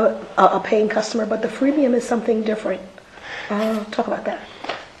a paying customer. But the freemium is something different. Talk about that.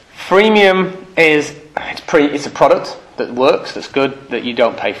 Freemium it's a product that works, that's good, that you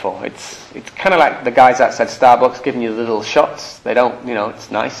don't pay for. It's kind of like the guys outside Starbucks giving you the little shots. They don't, it's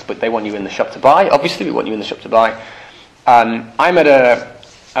nice, but they want you in the shop to buy. Obviously, we want you in the shop to buy. I'm at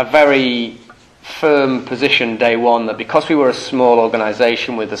a very firm position day one that because we were a small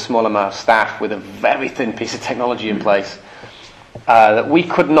organisation with a small amount of staff, with a very thin piece of technology in place, that we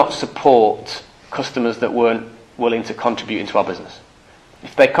could not support customers that weren't willing to contribute into our business.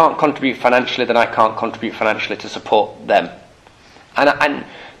 If they can't contribute financially, then I can't contribute financially to support them. And I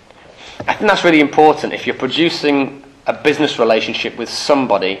think that's really important. If you're producing a business relationship with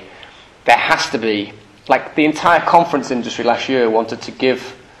somebody, there has to be, like the entire conference industry last year wanted to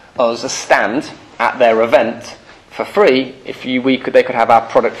give us a stand at their event for free if they could have our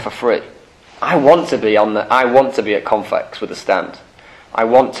product for free. I want to be at Confex with a stand. I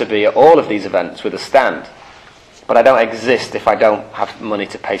want to be at all of these events with a stand. But I don't exist if I don't have money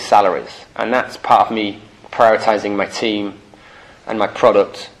to pay salaries. And that's part of me prioritizing my team and my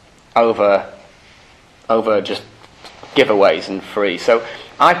product over just giveaways and free. So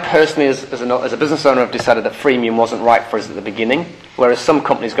I personally, as a business owner, have decided that freemium wasn't right for us at the beginning, whereas some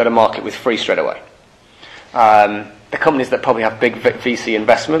companies go to market with free straight away. The companies that probably have big VC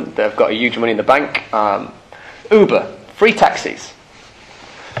investment, they've got a huge money in the bank. Uber, free taxis.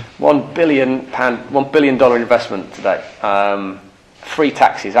 $1 billion investment today. Free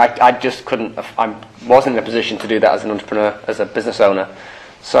taxis. I just couldn't. I wasn't in a position to do that as an entrepreneur, as a business owner.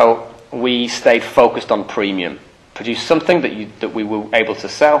 So we stayed focused on premium. Produced something that we were able to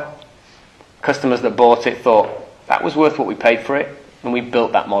sell. Customers that bought it thought that was worth what we paid for it, and we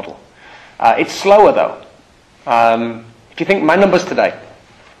built that model. It's slower though. If you think my numbers today,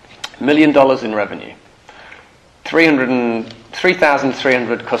 $1 million in revenue,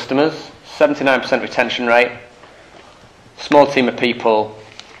 3,300 customers, 79% retention rate, small team of people,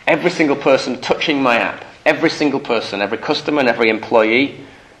 every single person touching my app, every single person, every customer and every employee,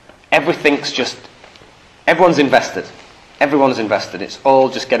 everyone's invested. Everyone's invested. It's all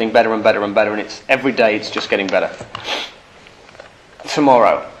just getting better and better and better, and every day it's just getting better.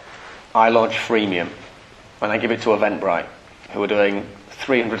 Tomorrow, I launch freemium, and I give it to Eventbrite, who are doing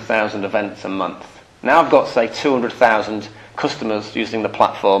 300,000 events a month. Now I've got, say, 200,000 customers using the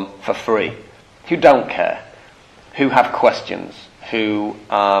platform for free, who don't care, who have questions, who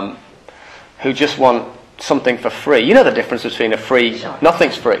just want something for free. You know the difference between a free, Sure.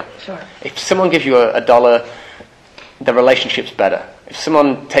 Nothing's free. Sure. If someone gives you a dollar, the relationship's better. If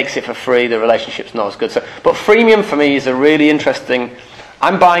someone takes it for free, the relationship's not as good. But freemium for me is a really interesting.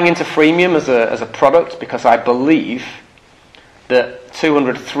 I'm buying into freemium as a product because I believe that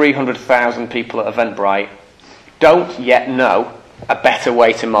 300,000 people at Eventbrite don't yet know a better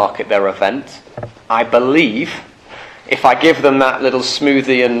way to market their event. I believe if I give them that little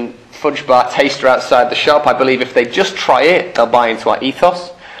smoothie and fudge bar taster outside the shop, I believe if they just try it, they'll buy into our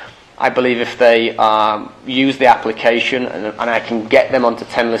ethos. I believe if they use the application and I can get them onto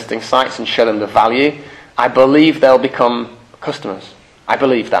 10 listing sites and show them the value, I believe they'll become customers. I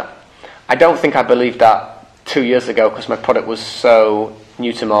believe that. I don't think I believed that 2 years ago because my product was so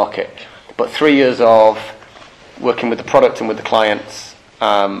new to market. But 3 years of working with the product and with the clients,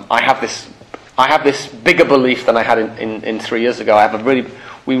 I have this bigger belief than I had in 3 years ago.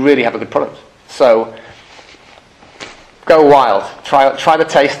 We really have a good product. So go wild. Try the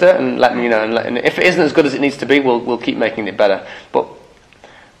taster and let me know. And if it isn't as good as it needs to be, we'll keep making it better. But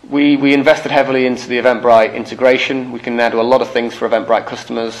we invested heavily into the Eventbrite integration. We can now do a lot of things for Eventbrite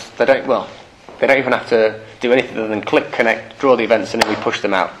customers. They don't even have to do anything other than click, connect, draw the events, and then we push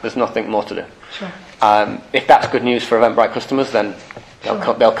them out. There's nothing more to do. Sure. If that's good news for Eventbrite customers, then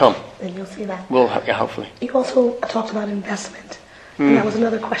they'll come. And you'll see that. Hopefully. You also talked about investment. And that was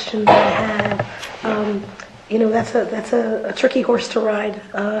another question that I had. That's a tricky horse to ride,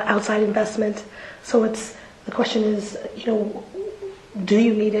 outside investment. So the question is, do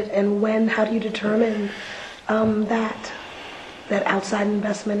you need it, and when? How do you determine that outside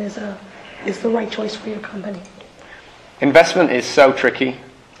investment is the right choice for your company? Investment is so tricky.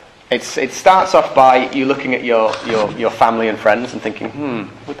 It starts off by you looking at your family and friends and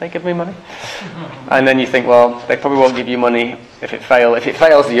thinking, would they give me money? And then you think, well, they probably won't give you money if it fails. If it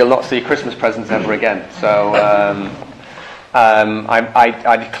fails, you'll not see Christmas presents ever again. So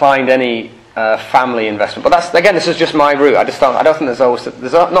I declined any family investment. But this is just my route. I don't think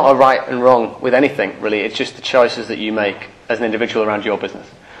there's not a right and wrong with anything really. It's just the choices that you make as an individual around your business.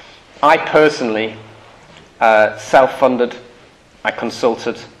 I personally self-funded. I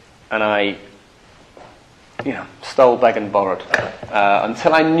consulted. And I, stole, begged, and borrowed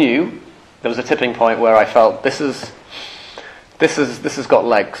until I knew there was a tipping point where I felt this has got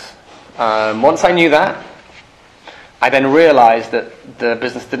legs. Once I knew that, I then realised that the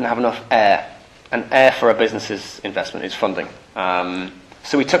business didn't have enough air, and air for a business's investment is funding.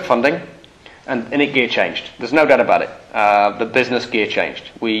 So we took funding, and it gear changed. There's no doubt about it. The business gear changed.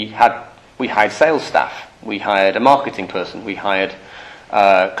 We hired sales staff. We hired a marketing person. We hired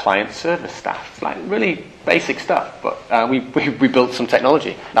client service staff. It's like really basic stuff, but we built some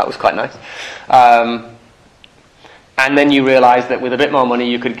technology. That was quite nice. And then you realise that with a bit more money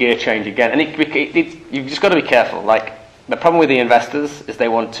you could gear change again. And you've just got to be careful. Like, the problem with the investors is they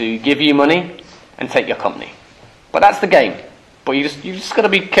want to give you money and take your company. But that's the game. But you just got to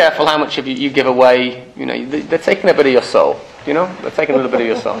be careful how much of you give away. They're taking a bit of your soul. They're taking a little bit of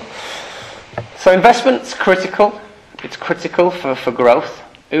your soul. So investment's critical. It's critical for growth.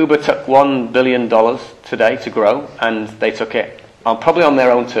 Uber took $1 billion today to grow, and they took it probably on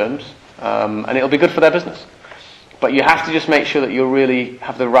their own terms, and it'll be good for their business. But you have to just make sure that you really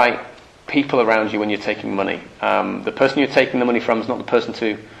have the right people around you when you're taking money. The person you're taking the money from is not the person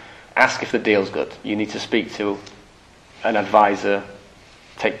to ask if the deal's good. You need to speak to an advisor,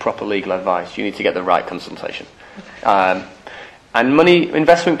 take proper legal advice. You need to get the right consultation. And money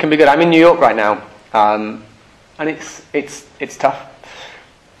investment can be good. I'm in New York right now, and it's tough.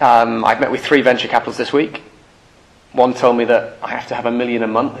 I've met with 3 venture capitalists this week. One told me that I have to have $1 million a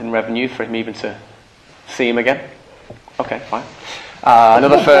month in revenue for him even to see him again. Okay, fine.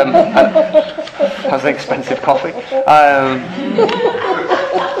 Another firm has an expensive coffee.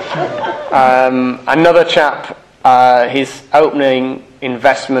 Another chap, his opening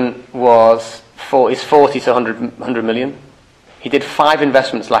investment was is 40 to 100 million. He did 5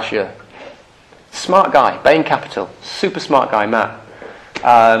 investments last year. Smart guy, Bain Capital, super smart guy, Matt.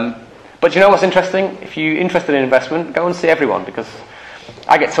 But you know what's interesting? If you're interested in investment, go and see everyone, because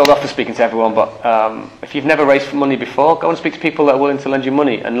I get told off for speaking to everyone, but if you've never raised money before, go and speak to people that are willing to lend you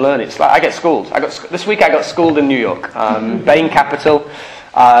money and learn it. It's like I get schooled. This week I got schooled in New York. Bain Capital.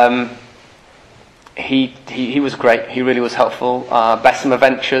 He was great. He really was helpful. Bessemer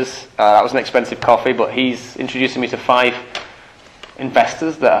Ventures. That was an expensive coffee, but he's introducing me to 5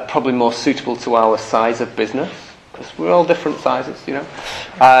 investors that are probably more suitable to our size of business, because we're all different sizes, you know.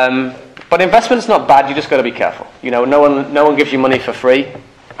 But investment's not bad. You just got to be careful. You know, no one gives you money for free.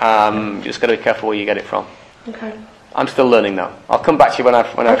 You just got to be careful where you get it from. Okay. I'm still learning though. I'll come back to you when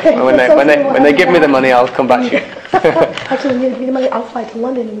they give me the money. I'll come back to you. Actually, when you give me the money, I'll fly to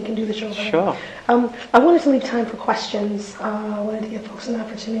London and we can do the show. Sure. I wanted to leave time for questions. I wanted to give folks an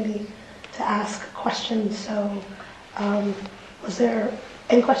opportunity to ask questions. So, was there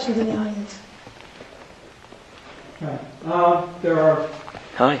any questions in the audience? Right. There are.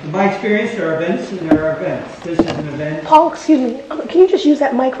 Hi. In my experience, there are events and there are events. This is an event. Paul, excuse me. Can you just use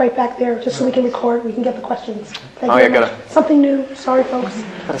that mic right back there, just so we can record? We can get the questions. Thank you very much. Something new. Sorry, folks.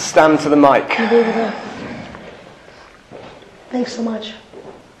 Gotta stand to the mic. Thanks so much.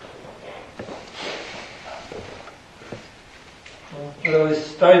 What I was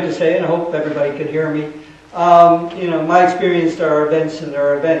starting to say, and I hope everybody could hear me. In my experience, there are events and there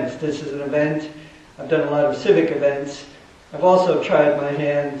are events. This is an event. I've done a lot of civic events. I've also tried my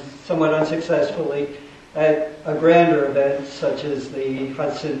hand, somewhat unsuccessfully, at a grander event, such as the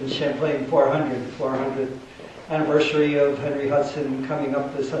Hudson Champlain 400th anniversary of Henry Hudson coming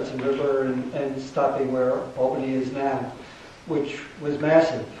up this Hudson River and stopping where Albany is now, which was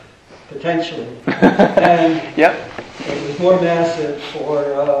massive, potentially. And yep. It was more massive for,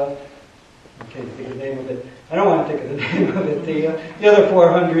 I can't think of the name of it. I don't want to think of the name of it. The other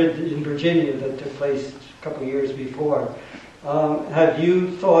 400 in Virginia that took place a couple of years before. Have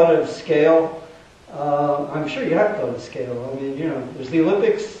you thought of scale? I'm sure you have thought of scale. I mean, there's the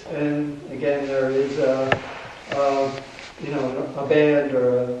Olympics, and again, there is a band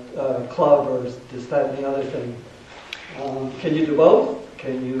or a club or this, that, and the other thing. Can you do both?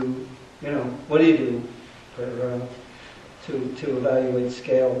 Can you, what do you do to evaluate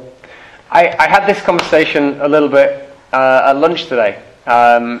scale? I had this conversation a little bit at lunch today.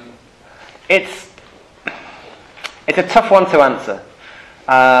 It's a tough one to answer.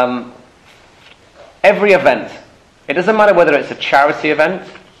 Every event, it doesn't matter whether it's a charity event,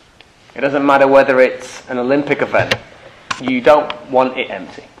 it doesn't matter whether it's an Olympic event, you don't want it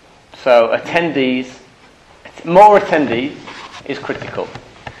empty. So more attendees is critical.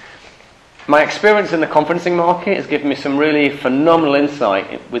 My experience in the conferencing market has given me some really phenomenal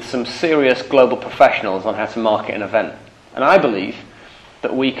insight with some serious global professionals on how to market an event. And I believe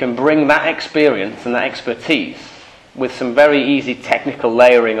that we can bring that experience and that expertise with some very easy technical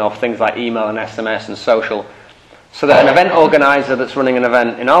layering of things like email and SMS and social, so that an event organizer that's running an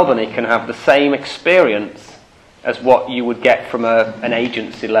event in Albany can have the same experience as what you would get from an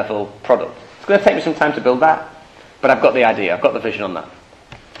agency level product. It's going to take me some time to build that, but I've got the idea, I've got the vision on that.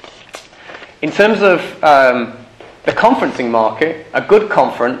 In terms of the conferencing market, a good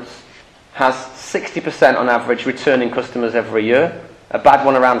conference has 60% on average returning customers every year, a bad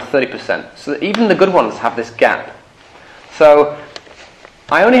one around 30%. So that even the good ones have this gap. So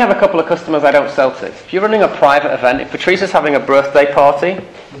I only have a couple of customers I don't sell to. If you're running a private event, if Patrice's having a birthday party,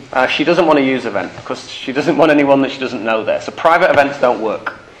 she doesn't want to use event because she doesn't want anyone that she doesn't know there. So private events don't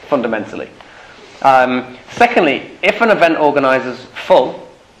work, fundamentally. Secondly, if an event organizer's full,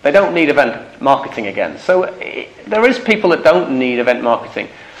 they don't need event marketing again. So there is people that don't need event marketing.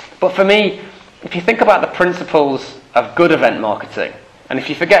 But for me, if you think about the principles of good event marketing, And if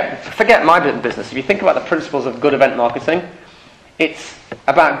you forget my business, if you think about the principles of good event marketing, it's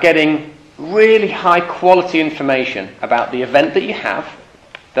about getting really high quality information about the event that you have,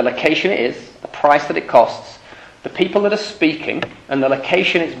 the location it is, the price that it costs, the people that are speaking, and the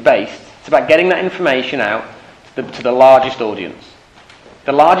location it's based. It's about getting that information out to the largest audience.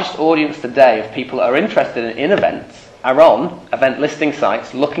 The largest audience today of people that are interested in events are on event listing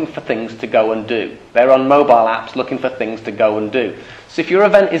sites looking for things to go and do. They're on mobile apps looking for things to go and do. So if your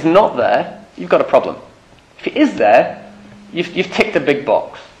event is not there, you've got a problem. If it is there, you've ticked a big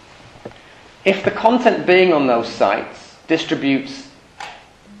box. If the content being on those sites distributes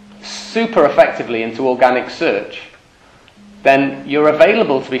super effectively into organic search, then you're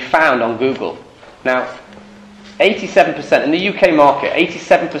available to be found on Google. Now, 87% in the UK market,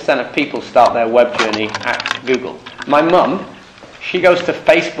 87% of people start their web journey at Google. My mum, she goes to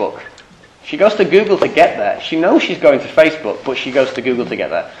Facebook. She goes to Google to get there. She knows she's going to Facebook, but she goes to Google to get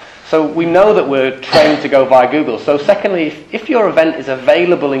there. So we know that we're trained to go via Google. So secondly, if your event is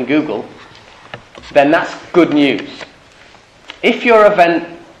available in Google, then that's good news. If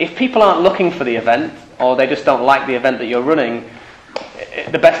people aren't looking for the event, or they just don't like the event that you're running,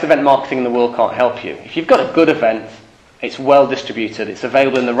 the best event marketing in the world can't help you. If you've got a good event, it's well distributed, it's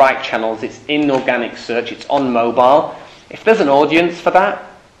available in the right channels, it's in organic search, it's on mobile. If there's an audience for that,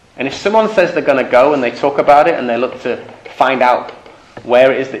 and if someone says they're going to go and they talk about it and they look to find out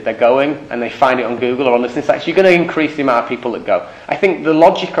where it is that they're going and they find it on Google or on listening sites, you're going to increase the amount of people that go. I think the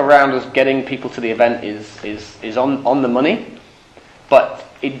logic around us getting people to the event is on the money, but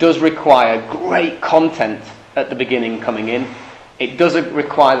it does require great content at the beginning coming in. It does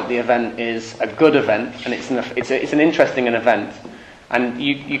require that the event is a good event, and it's an interesting event, and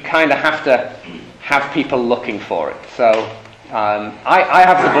you kind of have to have people looking for it. So I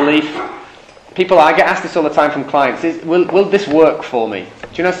have the belief, I get asked this all the time from clients, will this work for me? Do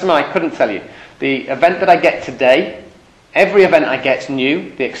you know something I couldn't tell you? The event that I get today, every event I get is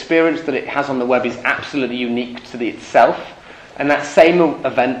new. The experience that it has on the web is absolutely unique to itself, and that same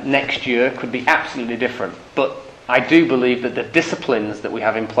event next year could be absolutely different. But I do believe that the disciplines that we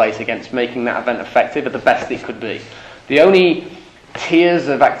have in place against making that event effective are the best it could be. The only tiers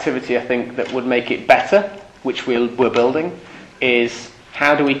of activity I think that would make it better, which we're building, is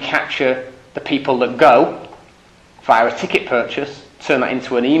how do we capture the people that go via a ticket purchase, turn that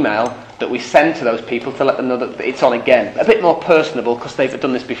into an email that we send to those people to let them know that it's on again. A bit more personable because they've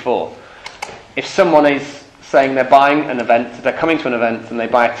done this before. If someone is saying they're buying an event, they're coming to an event and they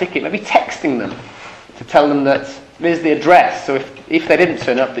buy a ticket, maybe texting them to tell them that there's the address, so if they didn't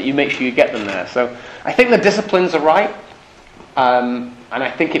turn up, that you make sure you get them there. So I think the disciplines are right, and I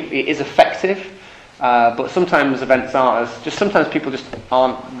think it is effective, but sometimes events aren't sometimes people just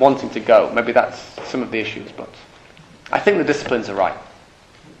aren't wanting to go. Maybe that's some of the issues, but I think the disciplines are right.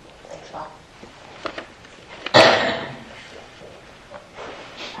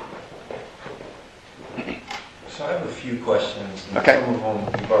 So I have a few questions, and Okay. some of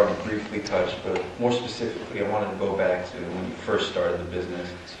them you've already briefly touched, but more specifically I wanted to go back to when you first started the business,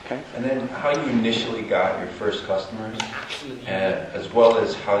 Okay. and then how you initially got your first customers, as well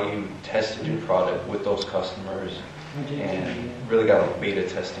as how you tested your product with those customers, and really got like beta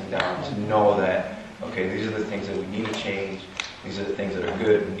testing down to know that, okay, these are the things that we need to change, these are the things that are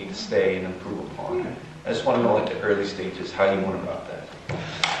good, we need to stay and improve upon. I just want to know like the early stages, how you went about that.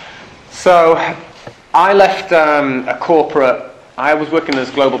 So I left a corporate. I was working as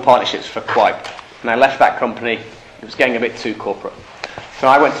global partnerships for Quite, and I left that company. It was getting a bit too corporate. So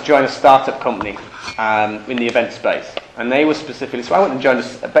I went to join a startup company in the event space, and they were specifically. So I went and joined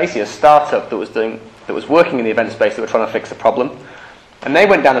basically a startup that was working in the event space that were trying to fix a problem, and they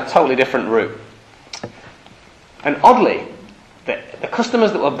went down a totally different route. And oddly, the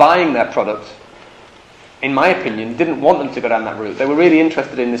customers that were buying their product, in my opinion, didn't want them to go down that route. They were really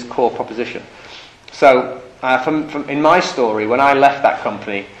interested in this core proposition. So, in my story, when I left that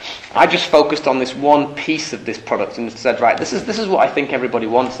company, I just focused on this one piece of this product and said, right, this is what I think everybody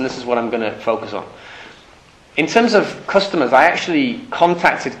wants, and this is what I'm going to focus on. In terms of customers, I actually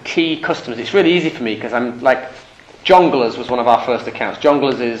contacted key customers. It's really easy for me because I'm like, Jongleurs was one of our first accounts.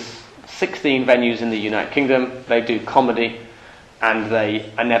 Jongleurs is 16 venues in the United Kingdom. They do comedy, and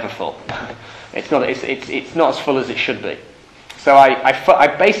they are never full. It's not as full as it should be. So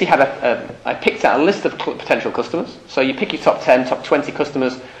I basically had I picked out a list of potential customers. So you pick your top 10, top 20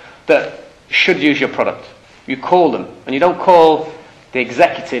 customers that should use your product. You call them, and you don't call the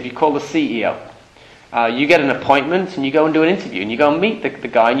executive, you call the CEO. You get an appointment, and you go and do an interview, and you go and meet the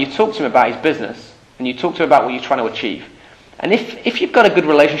guy, and you talk to him about his business, and you talk to him about what you're trying to achieve. And if you've got a good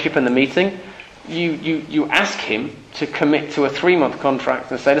relationship in the meeting, you ask him to commit to a 3-month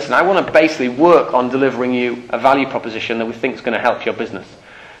contract and say, listen, I want to basically work on delivering you a value proposition that we think is going to help your business.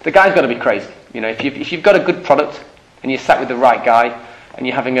 The guy's got to be crazy. You know, if you've got a good product and you're sat with the right guy and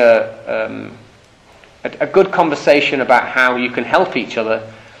you're having a good conversation about how you can help each other,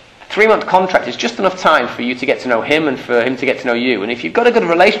 a 3-month contract is just enough time for you to get to know him and for him to get to know you. And if you've got a good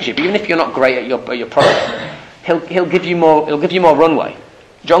relationship, even if you're not great at your product, he'll give you more runway.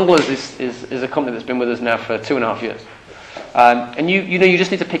 Jonglers is a company that's been with us now for 2.5 years. And you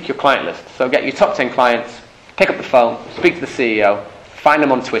just need to pick your client list. So get your top 10 clients, pick up the phone, speak to the CEO, find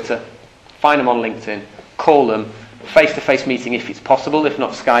them on Twitter, find them on LinkedIn, call them, face-to-face meeting if it's possible, if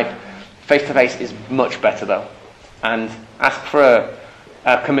not Skype. Face-to-face is much better though. And ask for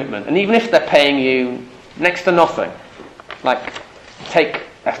a commitment. And even if they're paying you next to nothing, like take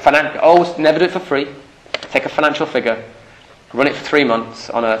a financial, always never do it for free, take a financial figure, run it for 3 months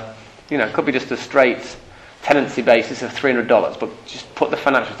on a, it could be just a straight tenancy basis of $300, but just put the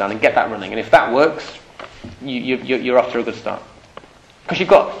financials down and get that running. And if that works, you're off to a good start. Because you've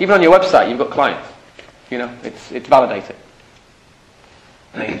got, even on your website, you've got clients. It's validated.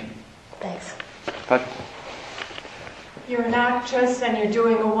 Thanks. But you're an actress and you're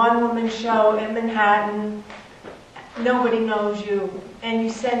doing a one-woman show in Manhattan. Nobody knows you, and you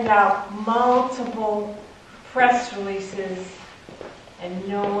send out multiple press releases, and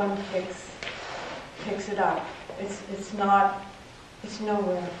no one picks it up. It's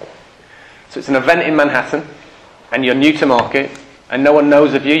nowhere. So it's an event in Manhattan, and you're new to market, and no one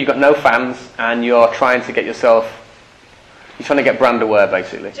knows of you. You've got no fans, and you're trying to get yourself. You're trying to get brand aware,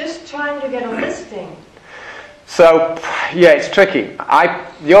 basically. Just trying to get a listing. So, yeah, it's tricky.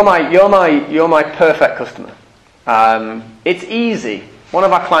 You're my perfect customer. It's easy. One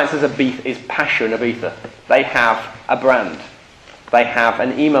of our clients is Passion Ibiza. They have a brand. They have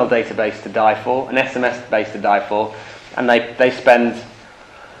an email database to die for, an SMS base to die for, and they spend.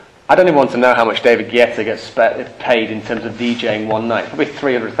 I don't even want to know how much David Guetta gets paid in terms of DJing one night. Probably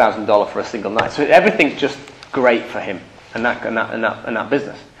 $300,000 for a single night. So everything's just great for him and that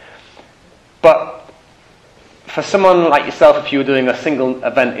business. But for someone like yourself, if you were doing a single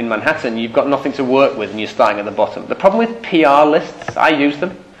event in Manhattan, you've got nothing to work with and you're starting at the bottom. The problem with PR lists, I use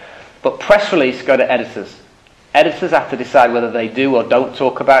them, but press release go to editors. Editors have to decide whether they do or don't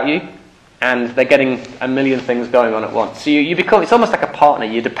talk about you, and they're getting a million things going on at once. So you become, it's almost like a partner.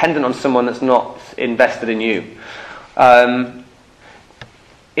 You're dependent on someone that's not invested in you.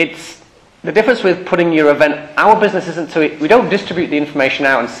 It's the difference with putting your event. Our business isn't we don't distribute the information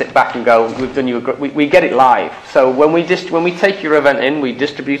out and sit back and go, we've done you we get it live. So when we take your event in, we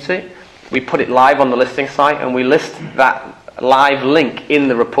distribute it, we put it live on the listing site, and we list that live link in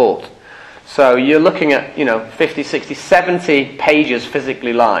the report. So you're looking at 50, 60, 70 pages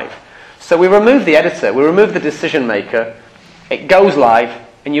physically live. So we remove the editor, we remove the decision maker, it goes live,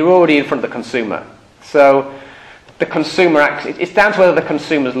 and you're already in front of the consumer. So the consumer, it's down to whether the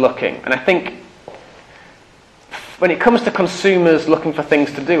consumer's looking. And I think when it comes to consumers looking for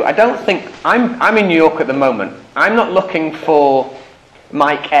things to do, I don't think, I'm in New York at the moment, I'm not looking for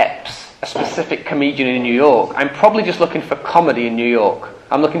Mike Epps, a specific comedian in New York. I'm probably just looking for comedy in New York.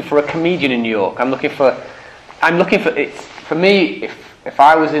 I'm looking for a comedian in New York. For me, if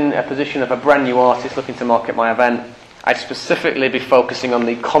I was in a position of a brand new artist looking to market my event, I'd specifically be focusing on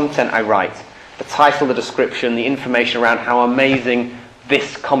the content I write, the title, the description, the information around how amazing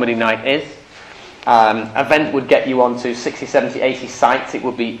this comedy night is. Event would get you onto 60, 70, 80 sites. It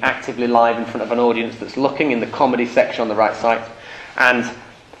would be actively live in front of an audience that's looking in the comedy section on the right site. And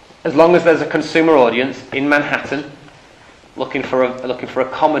as long as there's a consumer audience in Manhattan looking for a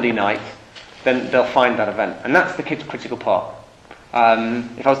comedy night, then they'll find that event. And that's the critical part.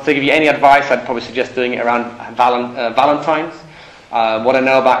 If I was to give you any advice, I'd probably suggest doing it around Valentine's. What I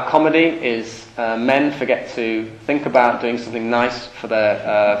know about comedy is men forget to think about doing something nice for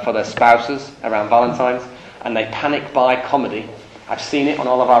their spouses around Valentine's, and they panic buy comedy. I've seen it on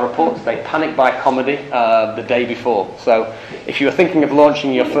all of our reports. They panic buy comedy the day before. So if you're thinking of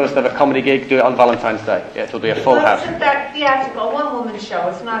launching your first ever comedy gig, do it on Valentine's Day. It'll be a full house. It's a theatrical one-woman show.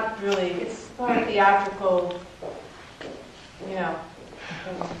 It's not really. It's more theatrical.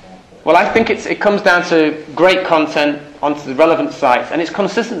 Well, I think it comes down to great content onto the relevant sites, and it's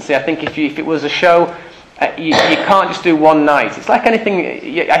consistency. I think if it was a show, you can't just do one night. It's like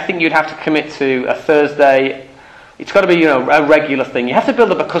anything. I think you'd have to commit to a Thursday. It's got to be a regular thing. You have to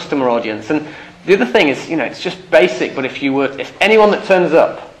build up a customer audience. And the other thing is it's just basic. But if anyone that turns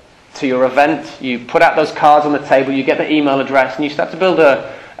up to your event, you put out those cards on the table, you get the email address, and you start to build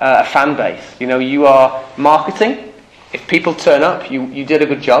a fan base. You are marketing. if people turn up, you did a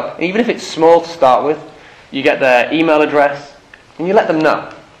good job. Even if it's small to start with, you get their email address and you let them know.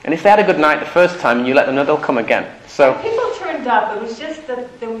 And if they had a good night the first time and you let them know, they'll come again. So people turned up. It was just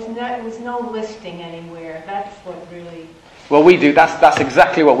that there was no listing anywhere. That's what really. well, we do. That's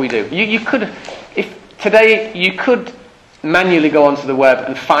exactly what we do. You could, if today you could manually go onto the web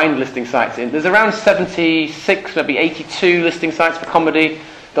and find listing sites. There's around 76, maybe 82 listing sites for comedy.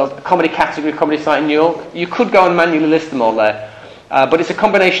 The comedy category, comedy site in New York. You could go and manually list them all there. But it's a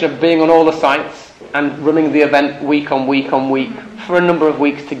combination of being on all the sites and running the event week on week on week for a number of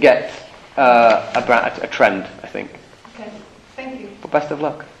weeks to get a trend, I think. Okay, thank you. But best of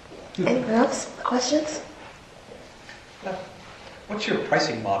luck. Anyone else? Questions? What's your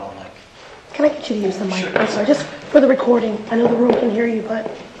pricing model like? Can I get you to use the mic? I'm sorry, just for the recording. I know the room can hear you, but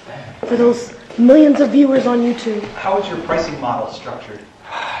for those millions of viewers on YouTube. How is your pricing model structured?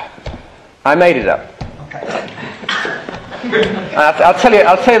 I made it up. Okay. I'll tell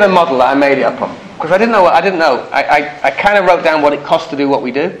you the model that I made it up on, because I didn't know. I kind of wrote down what it costs to do what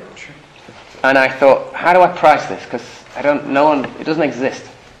we do, and I thought, how do I price this? Because it doesn't exist.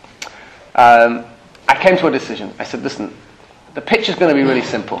 I came to a decision. I said, listen, the pitch is going to be really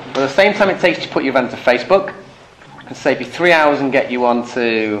simple. But at the same time it takes to put your event to Facebook, and save you 3 hours and get you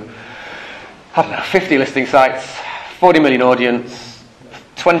onto, 50 listing sites, 40 million audience,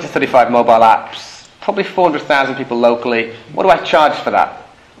 20 to 35 mobile apps, probably 400,000 people locally. What do I charge for that?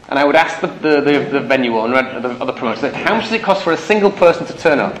 And I would ask the venue owner, the promoter, how much does it cost for a single person to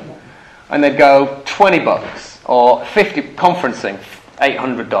turn up? And they'd go $20 or 50 conferencing,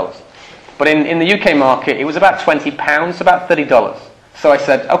 $800. But in the UK market, it was about £20, about $30. So I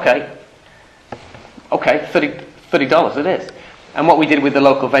said, okay, $30 it is. And what we did with the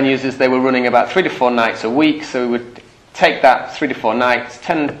local venues is they were running about 3 to 4 nights a week, so we would take that 3 to 4 nights,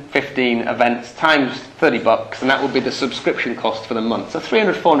 10, 15 events, times $30, and that would be the subscription cost for the month. So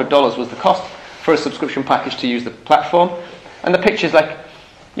 $300, $400 was the cost for a subscription package to use the platform. And the pitch is like,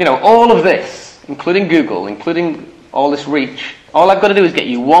 all of this, including Google, including all this reach, all I've got to do is get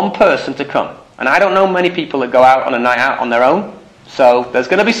you one person to come. And I don't know many people that go out on a night out on their own, so there's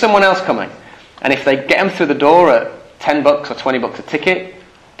going to be someone else coming. And if they get them through the door at $10 or $20 a ticket,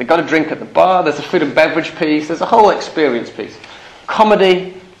 they've got a drink at the bar, there's a food and beverage piece, there's a whole experience piece.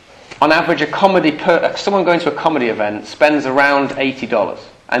 Comedy, on average, someone going to a comedy event spends around $80,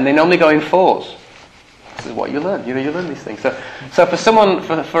 and they normally go in fours. This is what you learn, you learn these things. So for someone,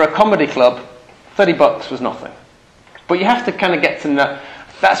 for a comedy club, $30 was nothing. But you have to kind of get to know,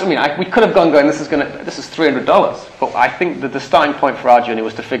 we could have going, this is $300, but I think that the starting point for our journey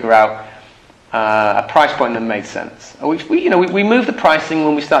was to figure out a price point that made sense. We move the pricing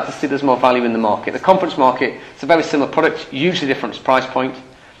when we start to see there's more value in the market. The conference market, it's a very similar product, usually different price point,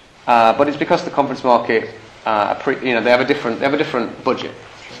 but it's because the conference market, they have a different budget.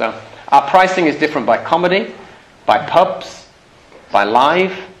 So our pricing is different by comedy, by pubs, by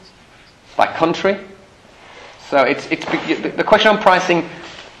live, by country. So it's the question on pricing.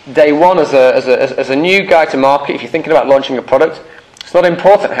 Day one, as a new guy to market, if you're thinking about launching a product, it's not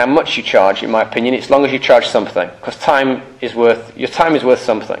important how much you charge, in my opinion, as long as you charge something, because your time is worth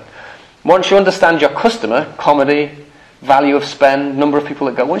something. Once you understand your customer, comedy, value of spend, number of people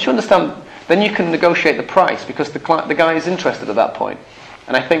that go, once you understand, then you can negotiate the price, because the guy is interested at that point.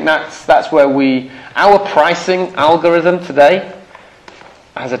 And I think that's where our pricing algorithm today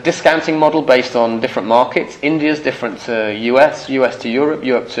has a discounting model based on different markets. India's different to US to Europe,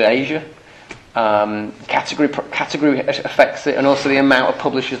 Europe to Asia. Category affects it, and also the amount of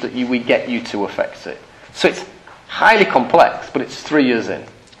publishers that we get you to affects it. So it's highly complex, but it's 3 years in.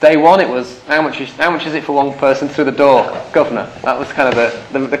 Day one, it was how much is it for one person through the door, governor? That was kind of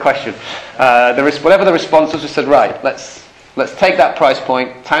the question. Whatever the response was, we said, right, let's take that price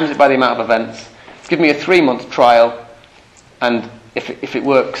point, times it by the amount of events, give me a 3-month trial, and if it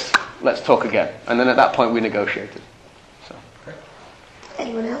works, let's talk again. And then at that point, we negotiated. So.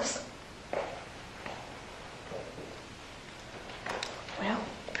 Anyone else? Well,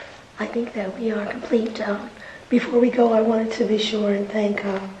 I think that we are complete. Before we go, I wanted to be sure and thank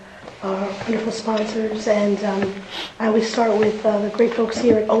our wonderful sponsors, and I always start with the great folks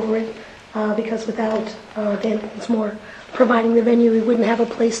here at Over because without Dan Kinsmore providing the venue, we wouldn't have a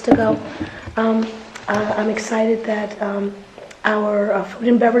place to go. I'm excited that our food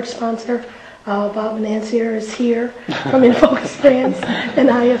and beverage sponsor, Bob Menancier, is here from InFocus Brands and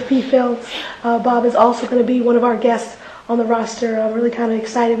IFP Films. Bob is also going to be one of our guests on the roster. I'm really kind of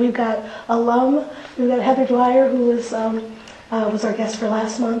excited. We've got alum. We've got Heather Dwyer, who was our guest for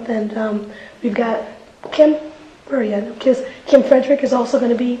last month, and we've got Kim February yet, because Kim Frederick is also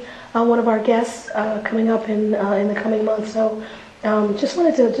going to be one of our guests coming up in the coming months. So just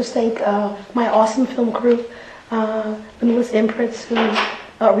wanted to thank my awesome film crew, the Melissa Imprints who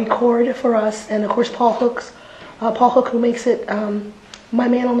record for us, and of course Paul Hook who makes it, my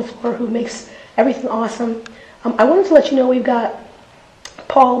man on the floor who makes everything awesome. I wanted to let you know we've got,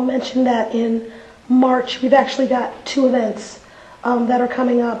 Paul mentioned that in March we've actually got 2 events that are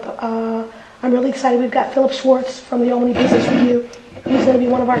coming up. I'm really excited. We've got Philip Schwartz from the Albany Business Review, who's going to be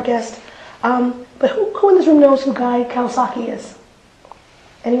one of our guests. But who in this room knows who Guy Kawasaki is?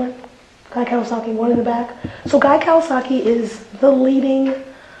 Anyone? Guy Kawasaki, one in the back. So Guy Kawasaki is the leading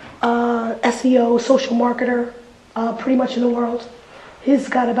SEO, social marketer pretty much in the world. He's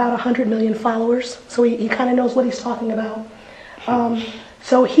got about 100 million followers, so he kind of knows what he's talking about.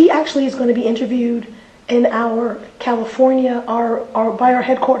 So he actually is going to be interviewed in our California, by our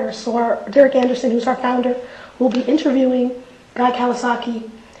headquarters. So Derek Anderson, who's our founder, will be interviewing Guy Kawasaki,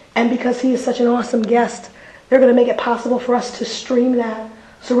 and because he is such an awesome guest, they're going to make it possible for us to stream that.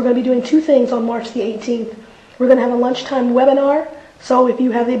 So we're going to be doing 2 things on March the 18th. We're going to have a lunchtime webinar, so if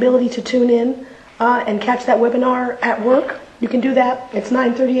you have the ability to tune in and catch that webinar at work, you can do that. It's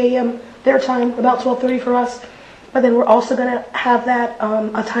 9:30 a.m. their time, about 12:30 for us. But then we're also going to have that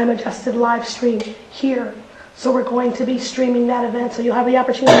a time-adjusted live stream here. So we're going to be streaming that event. So you'll have the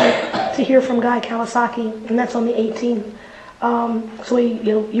opportunity to hear from Guy Kawasaki, and that's on the 18th. So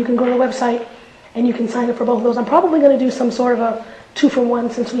you can go to the website and you can sign up for both of those. I'm probably going to do some sort of a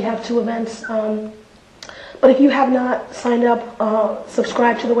 2-for-1 since we have 2 events. But if you have not signed up,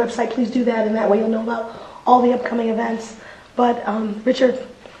 subscribe to the website, please do that, and that way you'll know about all the upcoming events. But Richard,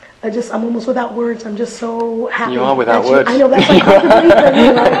 I'm almost without words. I'm just so happy. You are without words. I know, that's like hard to believe for me,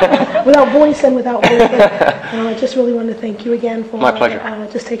 right? Without voice and without words. But, I just really wanted to thank you again for My pleasure.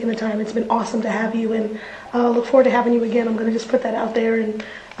 Just taking the time. It's been awesome to have you, and look forward to having you again. I'm going to just put that out there, and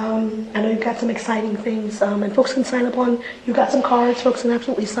I know you've got some exciting things, and folks can sign up you've got some cards, folks can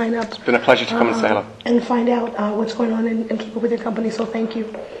absolutely sign up. It's been a pleasure to come and say hello. And find out what's going on and keep up with your company, so thank you.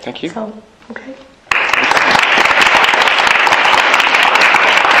 Thank you. So, okay.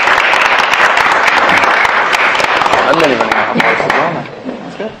 I'm nearly running out of voice as well now.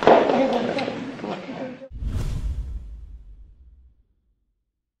 That's good.